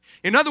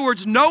 In other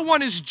words, no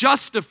one is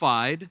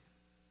justified,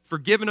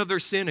 forgiven of their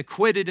sin,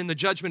 acquitted in the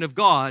judgment of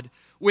God,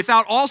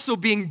 without also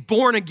being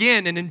born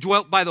again and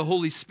indwelt by the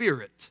Holy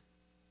Spirit.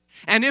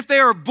 And if they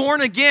are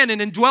born again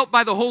and indwelt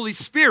by the Holy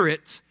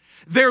Spirit,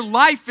 their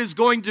life is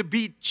going to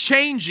be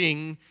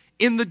changing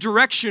in the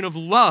direction of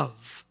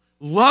love.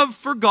 Love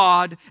for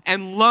God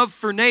and love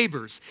for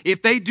neighbors.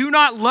 If they do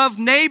not love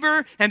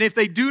neighbor and if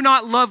they do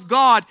not love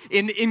God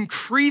in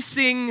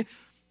increasing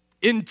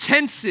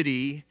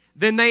intensity,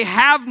 then they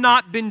have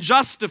not been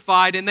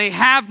justified and they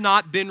have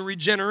not been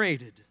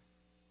regenerated.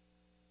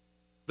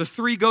 The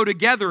three go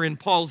together in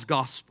Paul's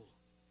gospel.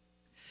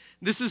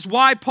 This is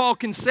why Paul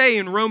can say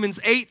in Romans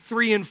 8,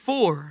 3 and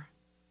 4,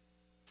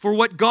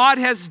 for God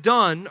has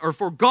done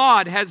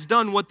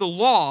what the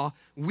law,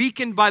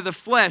 weakened by the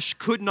flesh,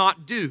 could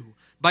not do.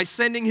 By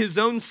sending his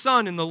own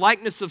Son in the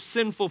likeness of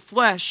sinful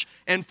flesh,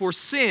 and for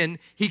sin,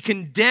 he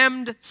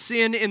condemned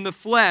sin in the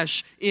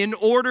flesh in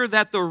order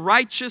that the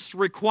righteous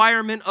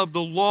requirement of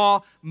the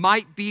law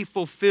might be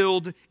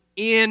fulfilled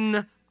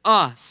in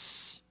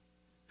us,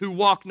 who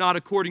walk not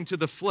according to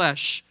the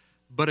flesh,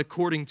 but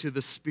according to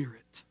the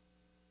Spirit.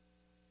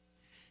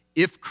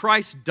 If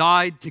Christ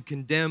died to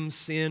condemn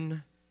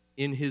sin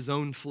in his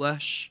own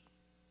flesh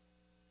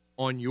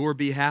on your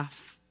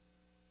behalf,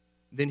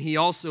 then he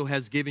also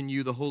has given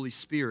you the Holy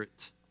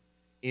Spirit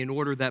in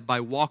order that by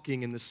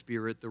walking in the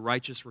Spirit, the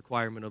righteous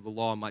requirement of the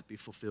law might be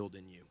fulfilled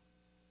in you.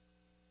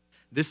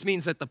 This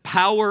means that the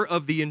power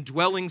of the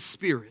indwelling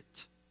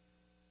Spirit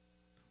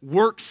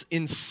works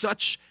in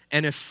such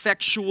an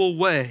effectual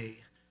way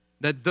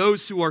that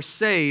those who are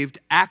saved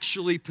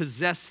actually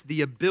possess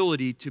the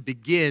ability to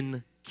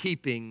begin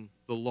keeping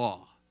the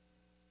law.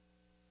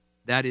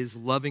 That is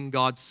loving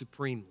God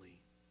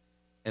supremely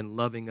and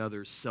loving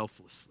others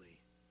selflessly.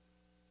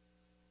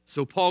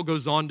 So Paul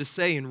goes on to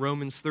say in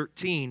Romans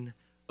 13,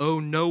 owe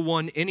no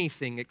one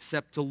anything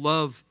except to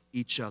love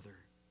each other.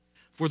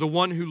 For the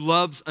one who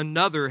loves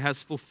another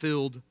has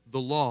fulfilled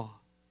the law.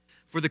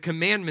 For the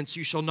commandments,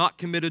 you shall not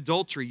commit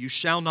adultery, you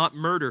shall not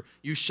murder,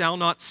 you shall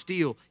not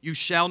steal, you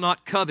shall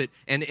not covet,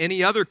 and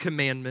any other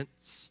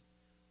commandments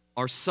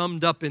are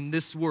summed up in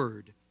this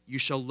word, you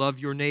shall love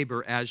your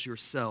neighbor as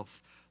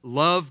yourself.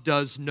 Love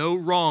does no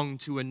wrong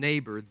to a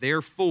neighbor,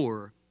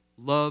 therefore,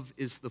 love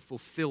is the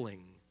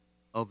fulfilling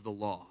of the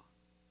law.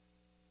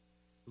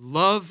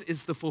 Love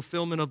is the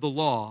fulfillment of the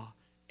law,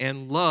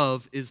 and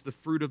love is the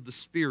fruit of the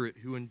Spirit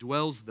who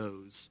indwells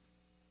those,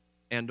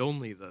 and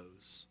only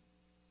those,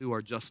 who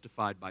are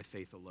justified by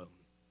faith alone.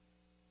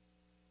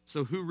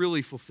 So who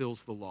really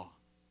fulfills the law?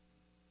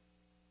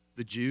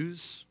 The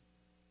Jews,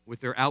 with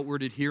their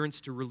outward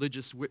adherence to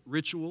religious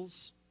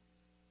rituals,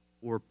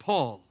 or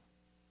Paul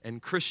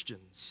and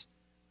Christians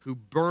who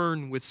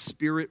burn with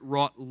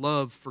Spirit-wrought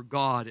love for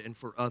God and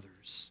for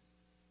others?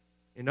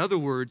 In other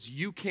words,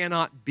 you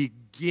cannot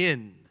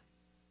begin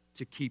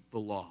to keep the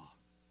law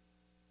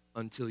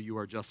until you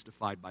are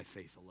justified by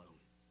faith alone.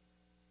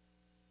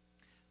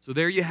 So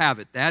there you have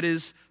it. That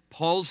is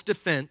Paul's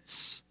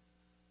defense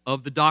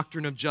of the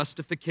doctrine of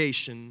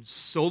justification,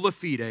 sola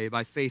fide,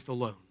 by faith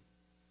alone.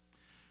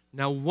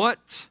 Now,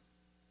 what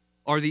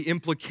are the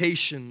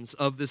implications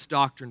of this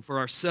doctrine for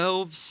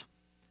ourselves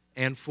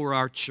and for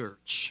our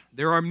church?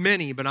 There are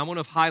many, but I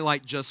want to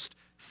highlight just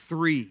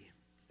three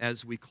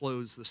as we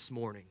close this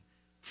morning.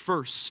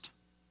 First,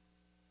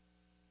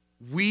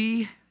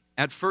 we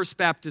at First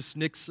Baptist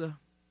Nixa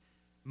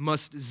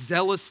must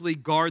zealously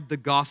guard the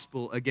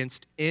gospel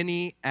against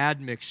any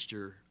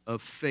admixture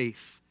of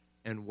faith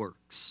and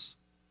works.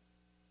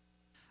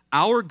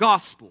 Our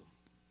gospel,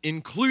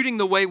 including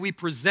the way we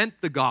present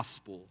the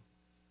gospel,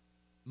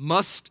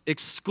 must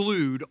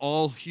exclude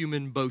all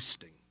human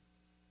boasting.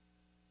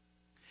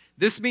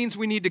 This means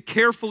we need to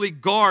carefully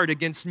guard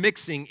against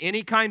mixing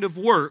any kind of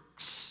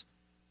works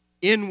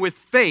in with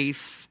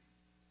faith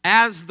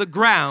as the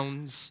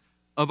grounds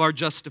of our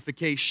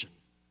justification.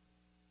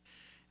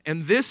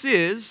 And this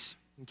is,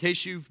 in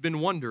case you've been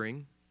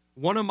wondering,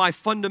 one of my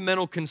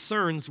fundamental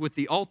concerns with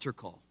the altar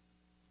call,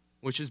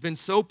 which has been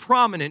so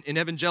prominent in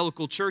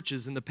evangelical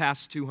churches in the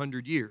past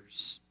 200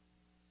 years.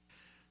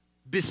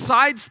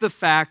 Besides the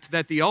fact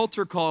that the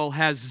altar call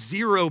has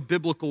zero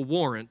biblical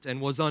warrant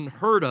and was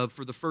unheard of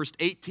for the first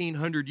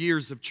 1,800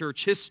 years of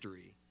church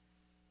history,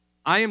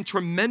 I am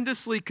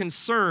tremendously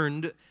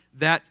concerned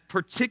that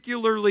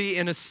particularly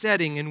in a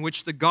setting in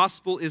which the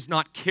gospel is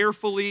not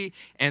carefully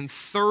and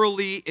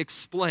thoroughly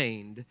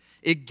explained,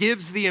 it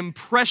gives the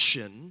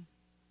impression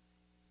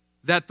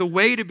that the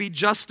way to be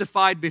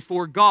justified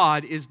before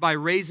God is by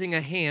raising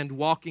a hand,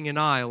 walking an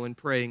aisle, and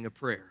praying a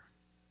prayer.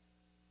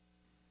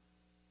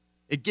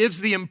 It gives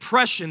the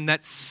impression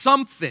that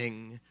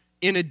something,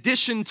 in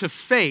addition to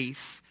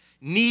faith,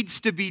 needs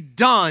to be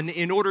done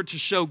in order to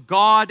show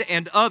God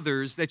and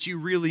others that you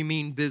really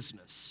mean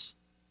business.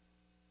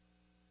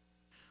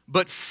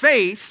 But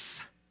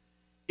faith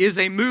is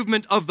a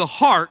movement of the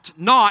heart,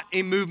 not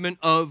a movement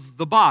of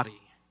the body.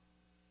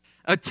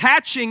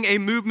 Attaching a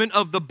movement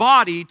of the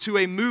body to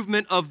a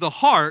movement of the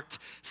heart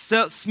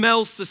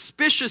smells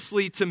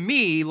suspiciously to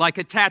me like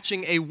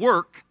attaching a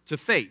work to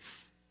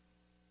faith.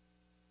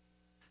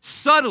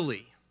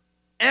 Subtly,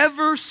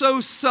 ever so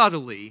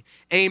subtly,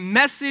 a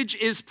message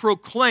is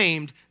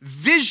proclaimed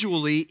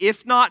visually,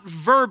 if not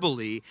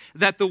verbally,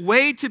 that the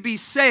way to be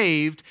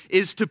saved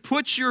is to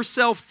put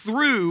yourself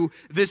through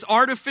this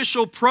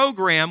artificial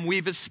program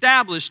we've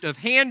established of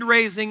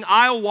hand-raising,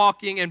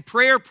 aisle-walking, and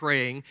prayer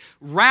praying,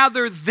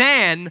 rather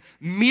than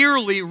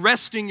merely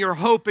resting your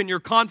hope and your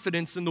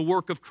confidence in the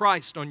work of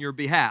Christ on your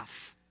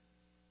behalf.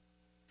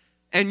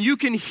 And you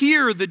can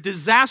hear the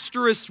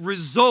disastrous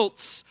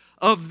results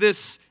of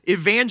this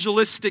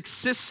evangelistic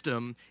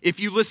system if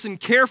you listen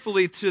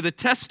carefully to the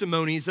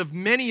testimonies of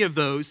many of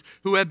those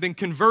who have been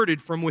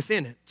converted from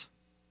within it.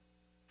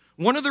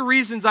 One of the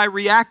reasons I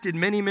reacted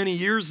many, many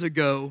years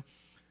ago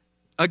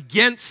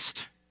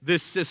against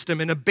this system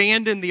and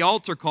abandoned the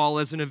altar call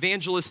as an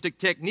evangelistic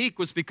technique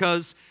was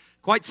because,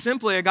 quite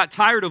simply, I got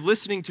tired of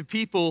listening to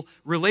people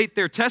relate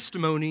their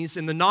testimonies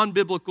in the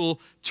non-biblical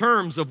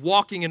terms of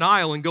walking an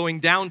aisle and going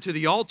down to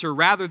the altar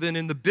rather than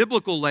in the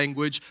biblical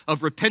language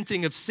of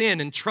repenting of sin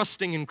and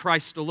trusting in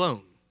Christ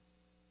alone.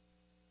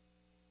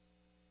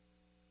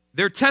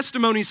 Their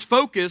testimonies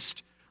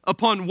focused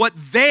upon what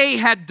they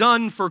had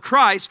done for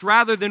Christ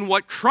rather than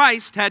what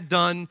Christ had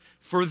done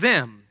for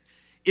them.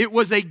 It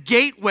was a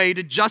gateway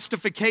to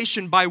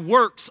justification by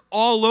works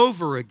all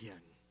over again.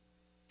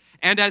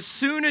 And as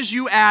soon as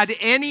you add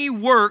any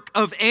work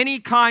of any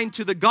kind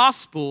to the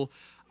gospel,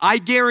 I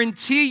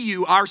guarantee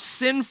you our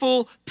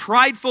sinful,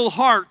 prideful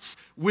hearts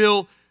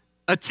will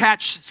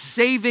attach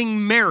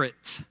saving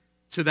merit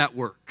to that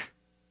work.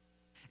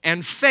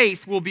 And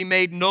faith will be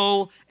made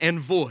null and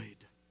void.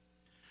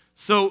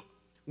 So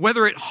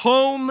whether at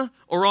home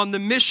or on the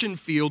mission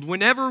field,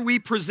 whenever we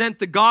present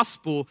the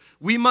gospel,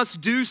 we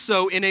must do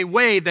so in a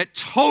way that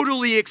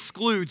totally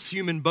excludes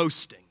human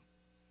boasting.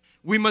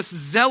 We must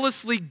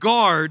zealously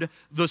guard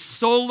the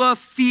sola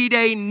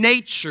fide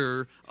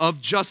nature of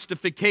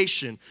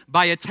justification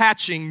by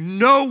attaching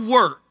no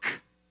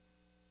work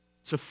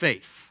to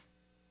faith.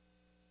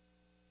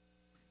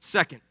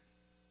 Second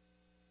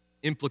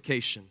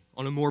implication,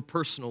 on a more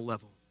personal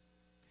level.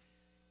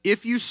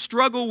 If you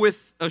struggle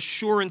with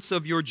assurance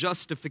of your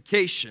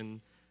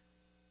justification,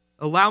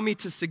 allow me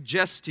to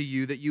suggest to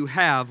you that you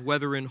have,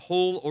 whether in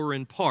whole or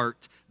in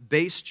part,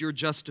 based your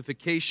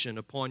justification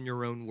upon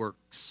your own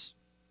works.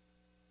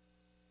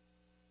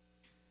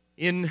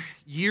 In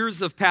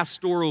years of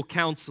pastoral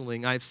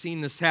counseling, I've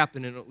seen this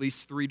happen in at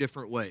least 3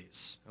 different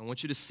ways. I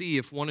want you to see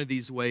if one of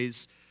these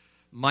ways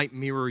might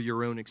mirror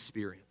your own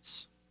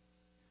experience.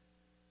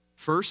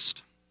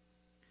 First,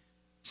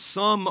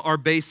 some are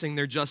basing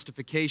their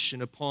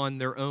justification upon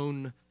their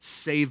own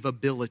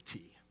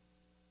savability.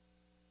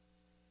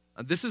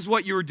 This is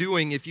what you're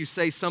doing if you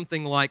say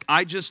something like,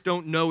 "I just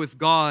don't know if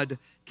God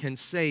can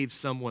save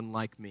someone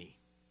like me."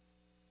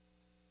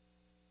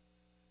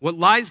 What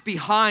lies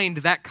behind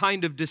that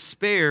kind of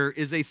despair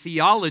is a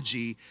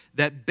theology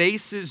that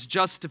bases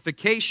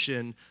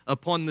justification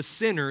upon the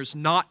sinners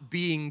not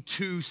being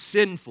too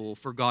sinful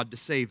for God to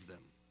save them.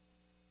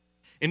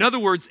 In other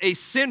words, a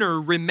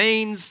sinner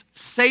remains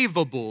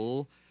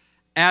savable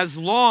as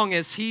long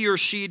as he or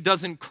she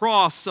doesn't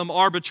cross some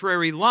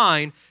arbitrary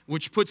line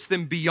which puts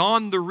them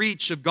beyond the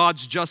reach of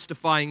God's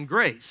justifying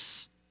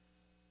grace.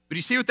 But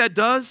you see what that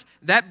does?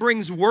 That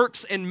brings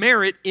works and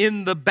merit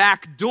in the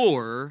back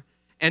door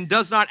and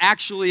does not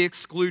actually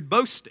exclude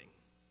boasting.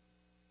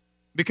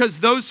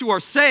 Because those who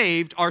are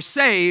saved,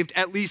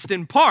 at least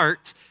in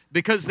part,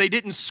 because they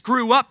didn't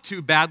screw up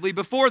too badly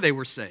before they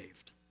were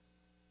saved.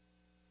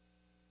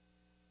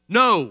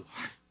 No,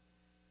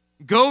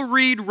 Go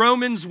read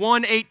Romans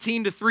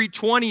 1:18 to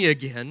 3:20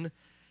 again.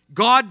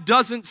 God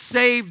doesn't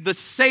save the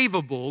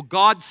savable,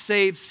 God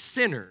saves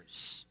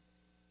sinners.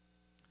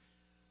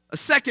 A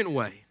second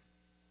way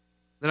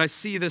that I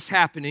see this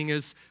happening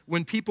is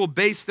when people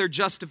base their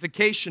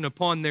justification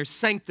upon their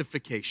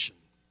sanctification.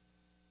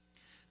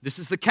 This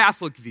is the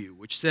Catholic view,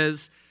 which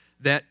says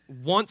that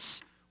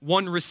once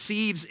one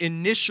receives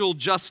initial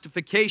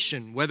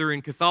justification, whether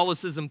in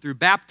Catholicism through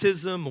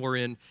baptism or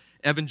in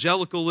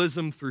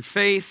evangelicalism through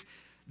faith,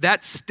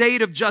 that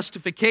state of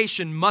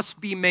justification must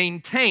be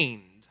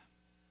maintained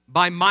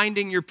by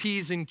minding your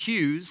P's and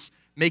Q's,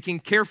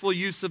 making careful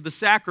use of the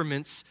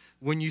sacraments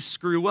when you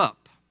screw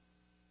up.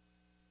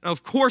 Now,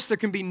 of course, there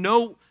can be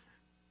no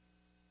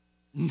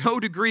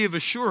degree of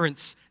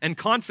assurance and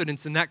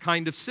confidence in that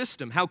kind of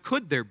system. How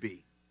could there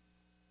be?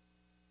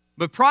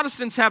 But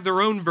Protestants have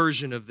their own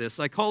version of this.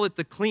 I call it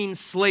the clean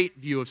slate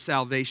view of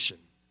salvation.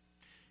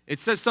 It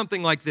says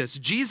something like this: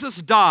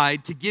 Jesus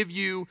died to give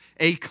you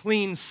a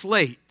clean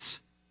slate,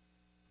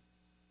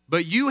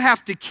 but you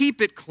have to keep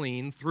it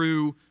clean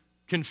through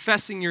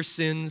confessing your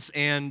sins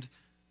and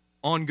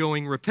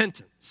ongoing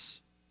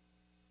repentance,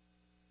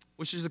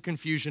 which is a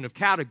confusion of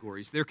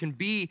categories. There can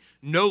be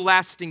no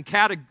lasting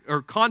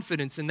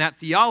confidence in that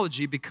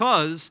theology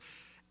because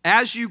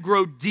as you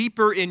grow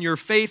deeper in your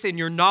faith and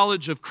your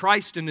knowledge of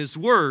Christ and His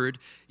Word,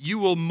 you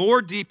will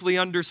more deeply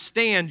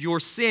understand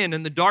your sin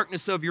and the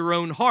darkness of your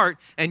own heart,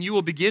 and you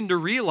will begin to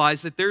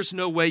realize that there's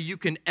no way you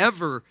can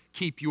ever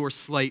keep your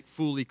slate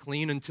fully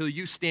clean until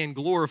you stand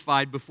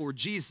glorified before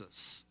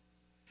Jesus.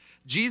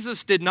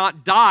 Jesus did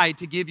not die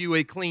to give you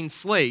a clean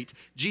slate.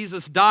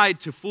 Jesus died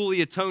to fully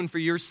atone for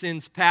your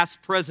sins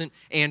past, present,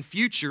 and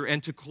future,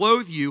 and to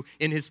clothe you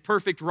in His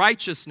perfect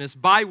righteousness,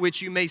 by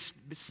which you may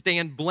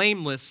stand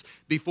blameless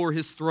before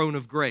His throne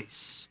of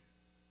grace.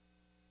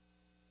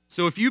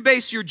 So if you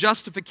base your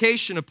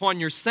justification upon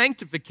your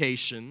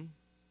sanctification,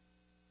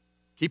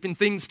 keeping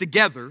things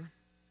together,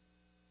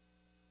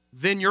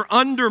 then you're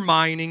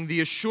undermining the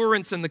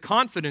assurance and the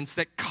confidence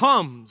that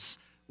comes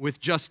with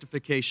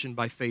justification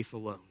by faith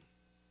alone.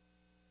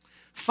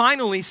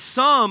 Finally,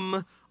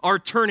 some are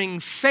turning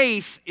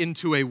faith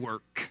into a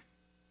work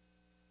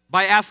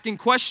by asking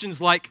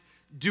questions like,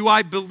 do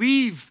I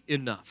believe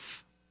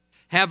enough?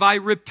 Have I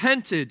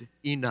repented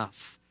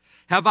enough?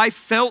 Have I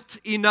felt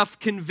enough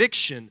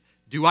conviction?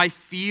 Do I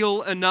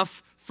feel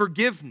enough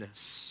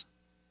forgiveness?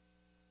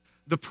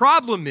 The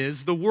problem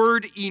is the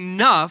word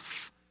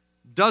enough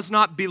does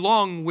not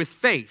belong with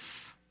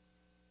faith.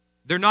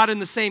 They're not in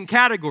the same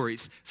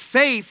categories.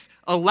 Faith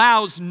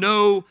allows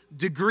no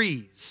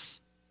degrees.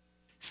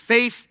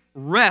 Faith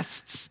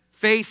rests,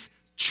 faith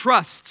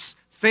trusts,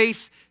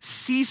 faith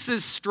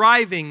ceases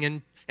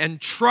striving and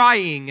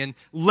trying and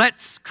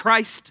lets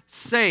Christ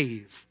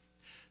save.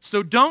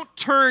 So don't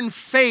turn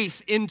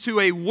faith into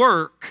a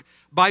work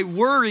by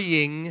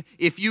worrying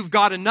if you've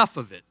got enough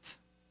of it.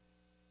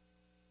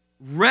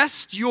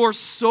 Rest your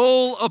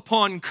soul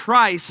upon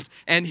Christ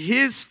and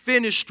His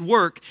finished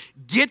work.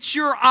 Get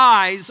your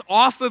eyes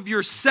off of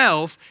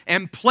yourself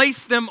and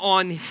place them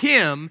on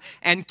Him,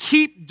 and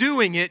keep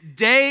doing it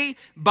day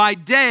by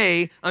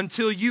day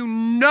until you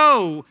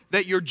know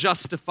that you're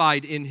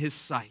justified in His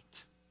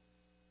sight.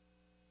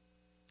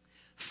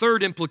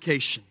 Third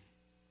implication: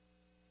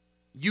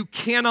 you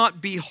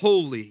cannot be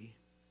holy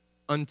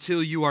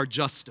until you are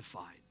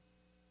justified.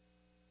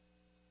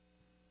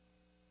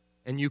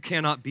 And you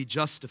cannot be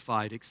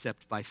justified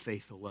except by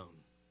faith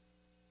alone.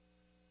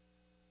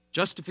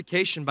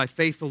 Justification by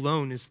faith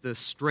alone is the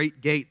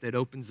straight gate that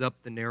opens up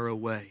the narrow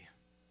way.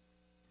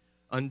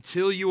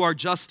 Until you are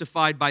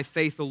justified by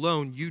faith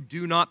alone, you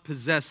do not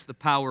possess the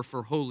power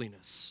for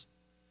holiness.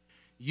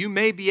 You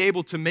may be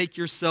able to make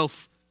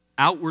yourself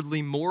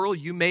outwardly moral,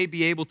 you may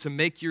be able to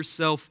make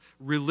yourself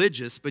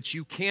religious, but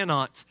you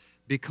cannot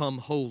become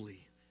holy.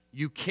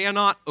 You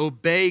cannot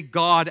obey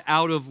God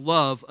out of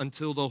love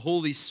until the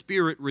Holy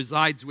Spirit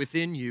resides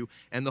within you,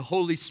 and the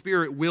Holy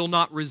Spirit will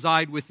not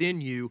reside within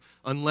you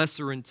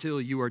unless or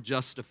until you are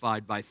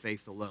justified by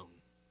faith alone.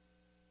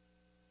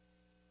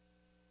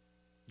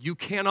 You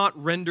cannot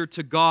render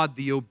to God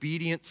the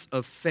obedience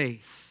of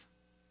faith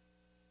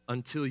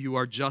until you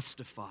are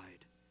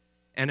justified.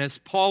 And as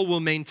Paul will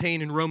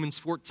maintain in Romans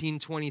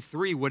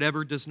 14:23,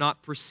 whatever does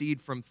not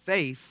proceed from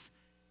faith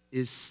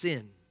is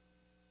sin.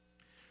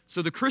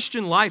 So the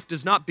Christian life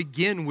does not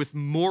begin with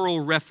moral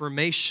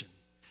reformation.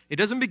 It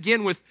doesn't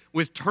begin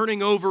with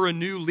turning over a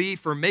new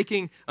leaf or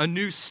making a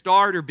new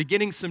start or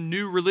beginning some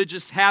new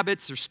religious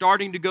habits or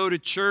starting to go to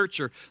church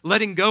or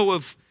letting go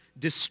of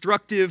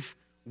destructive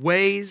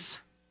ways.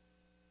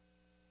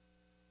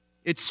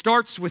 It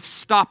starts with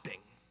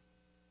stopping.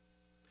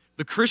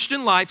 The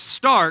Christian life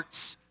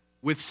starts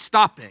with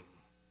stopping.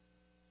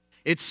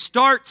 It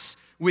starts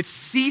with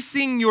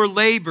ceasing your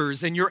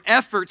labors and your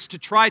efforts to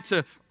try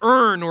to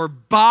earn or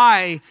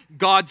buy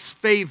God's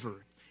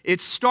favor.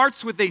 It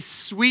starts with a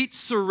sweet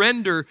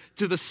surrender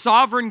to the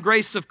sovereign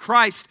grace of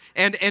Christ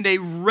and a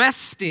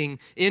resting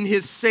in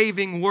His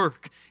saving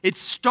work. It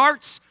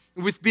starts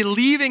with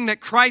believing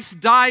that Christ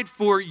died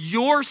for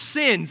your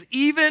sins,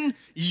 even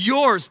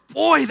yours.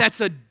 Boy,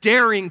 that's a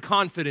daring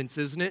confidence,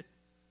 isn't it?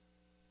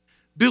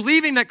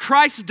 Believing that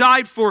Christ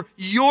died for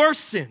your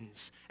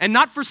sins, and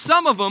not for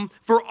some of them,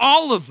 for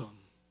all of them.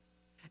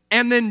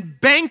 And then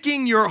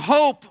banking your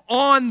hope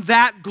on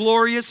that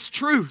glorious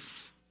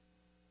truth.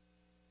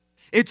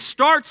 It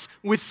starts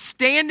with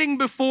standing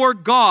before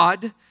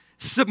God,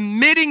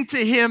 submitting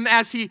to Him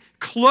as He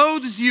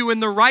clothes you in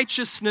the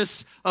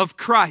righteousness of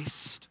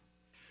Christ.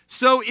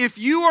 So if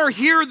you are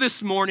here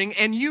this morning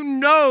and you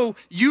know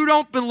you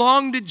don't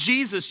belong to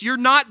Jesus, you're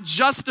not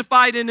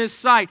justified in His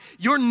sight,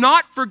 you're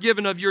not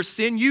forgiven of your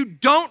sin, you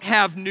don't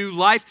have new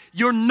life,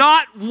 you're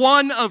not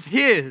one of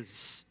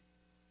His.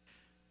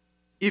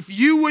 If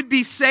you would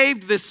be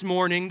saved this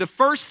morning, the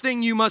first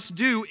thing you must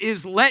do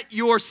is let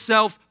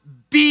yourself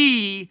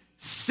be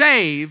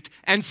saved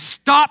and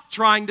stop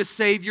trying to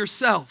save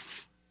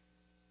yourself.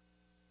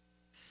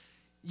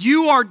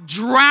 You are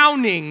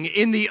drowning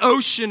in the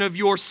ocean of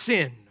your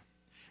sin.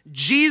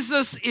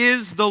 Jesus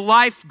is the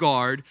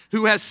lifeguard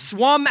who has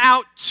swum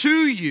out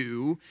to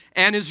you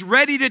and is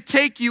ready to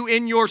take you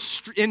in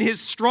His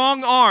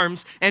strong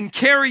arms and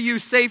carry you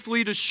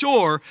safely to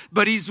shore,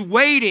 but He's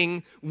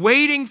waiting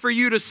for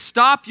you to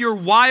stop your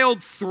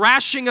wild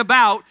thrashing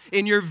about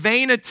in your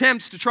vain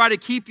attempts to try to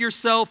keep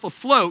yourself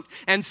afloat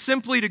and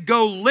simply to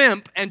go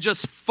limp and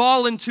just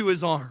fall into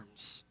His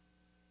arms.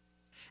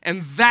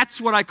 And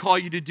that's what I call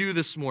you to do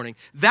this morning.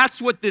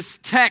 That's what this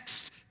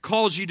text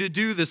calls you to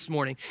do this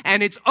morning.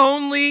 And it's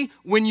only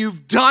when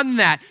you've done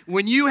that,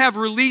 when you have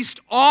released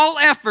all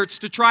efforts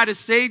to try to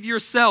save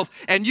yourself,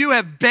 and you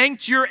have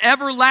banked your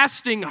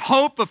everlasting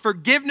hope of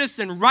forgiveness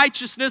and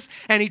righteousness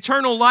and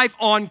eternal life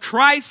on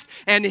Christ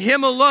and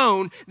Him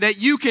alone, that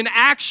you can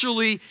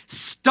actually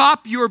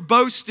stop your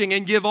boasting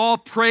and give all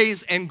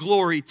praise and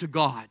glory to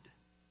God.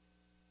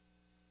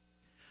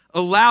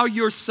 Allow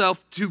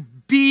yourself to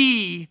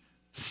be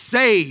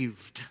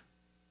saved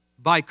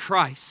by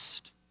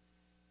Christ,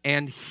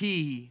 and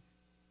He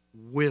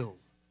will.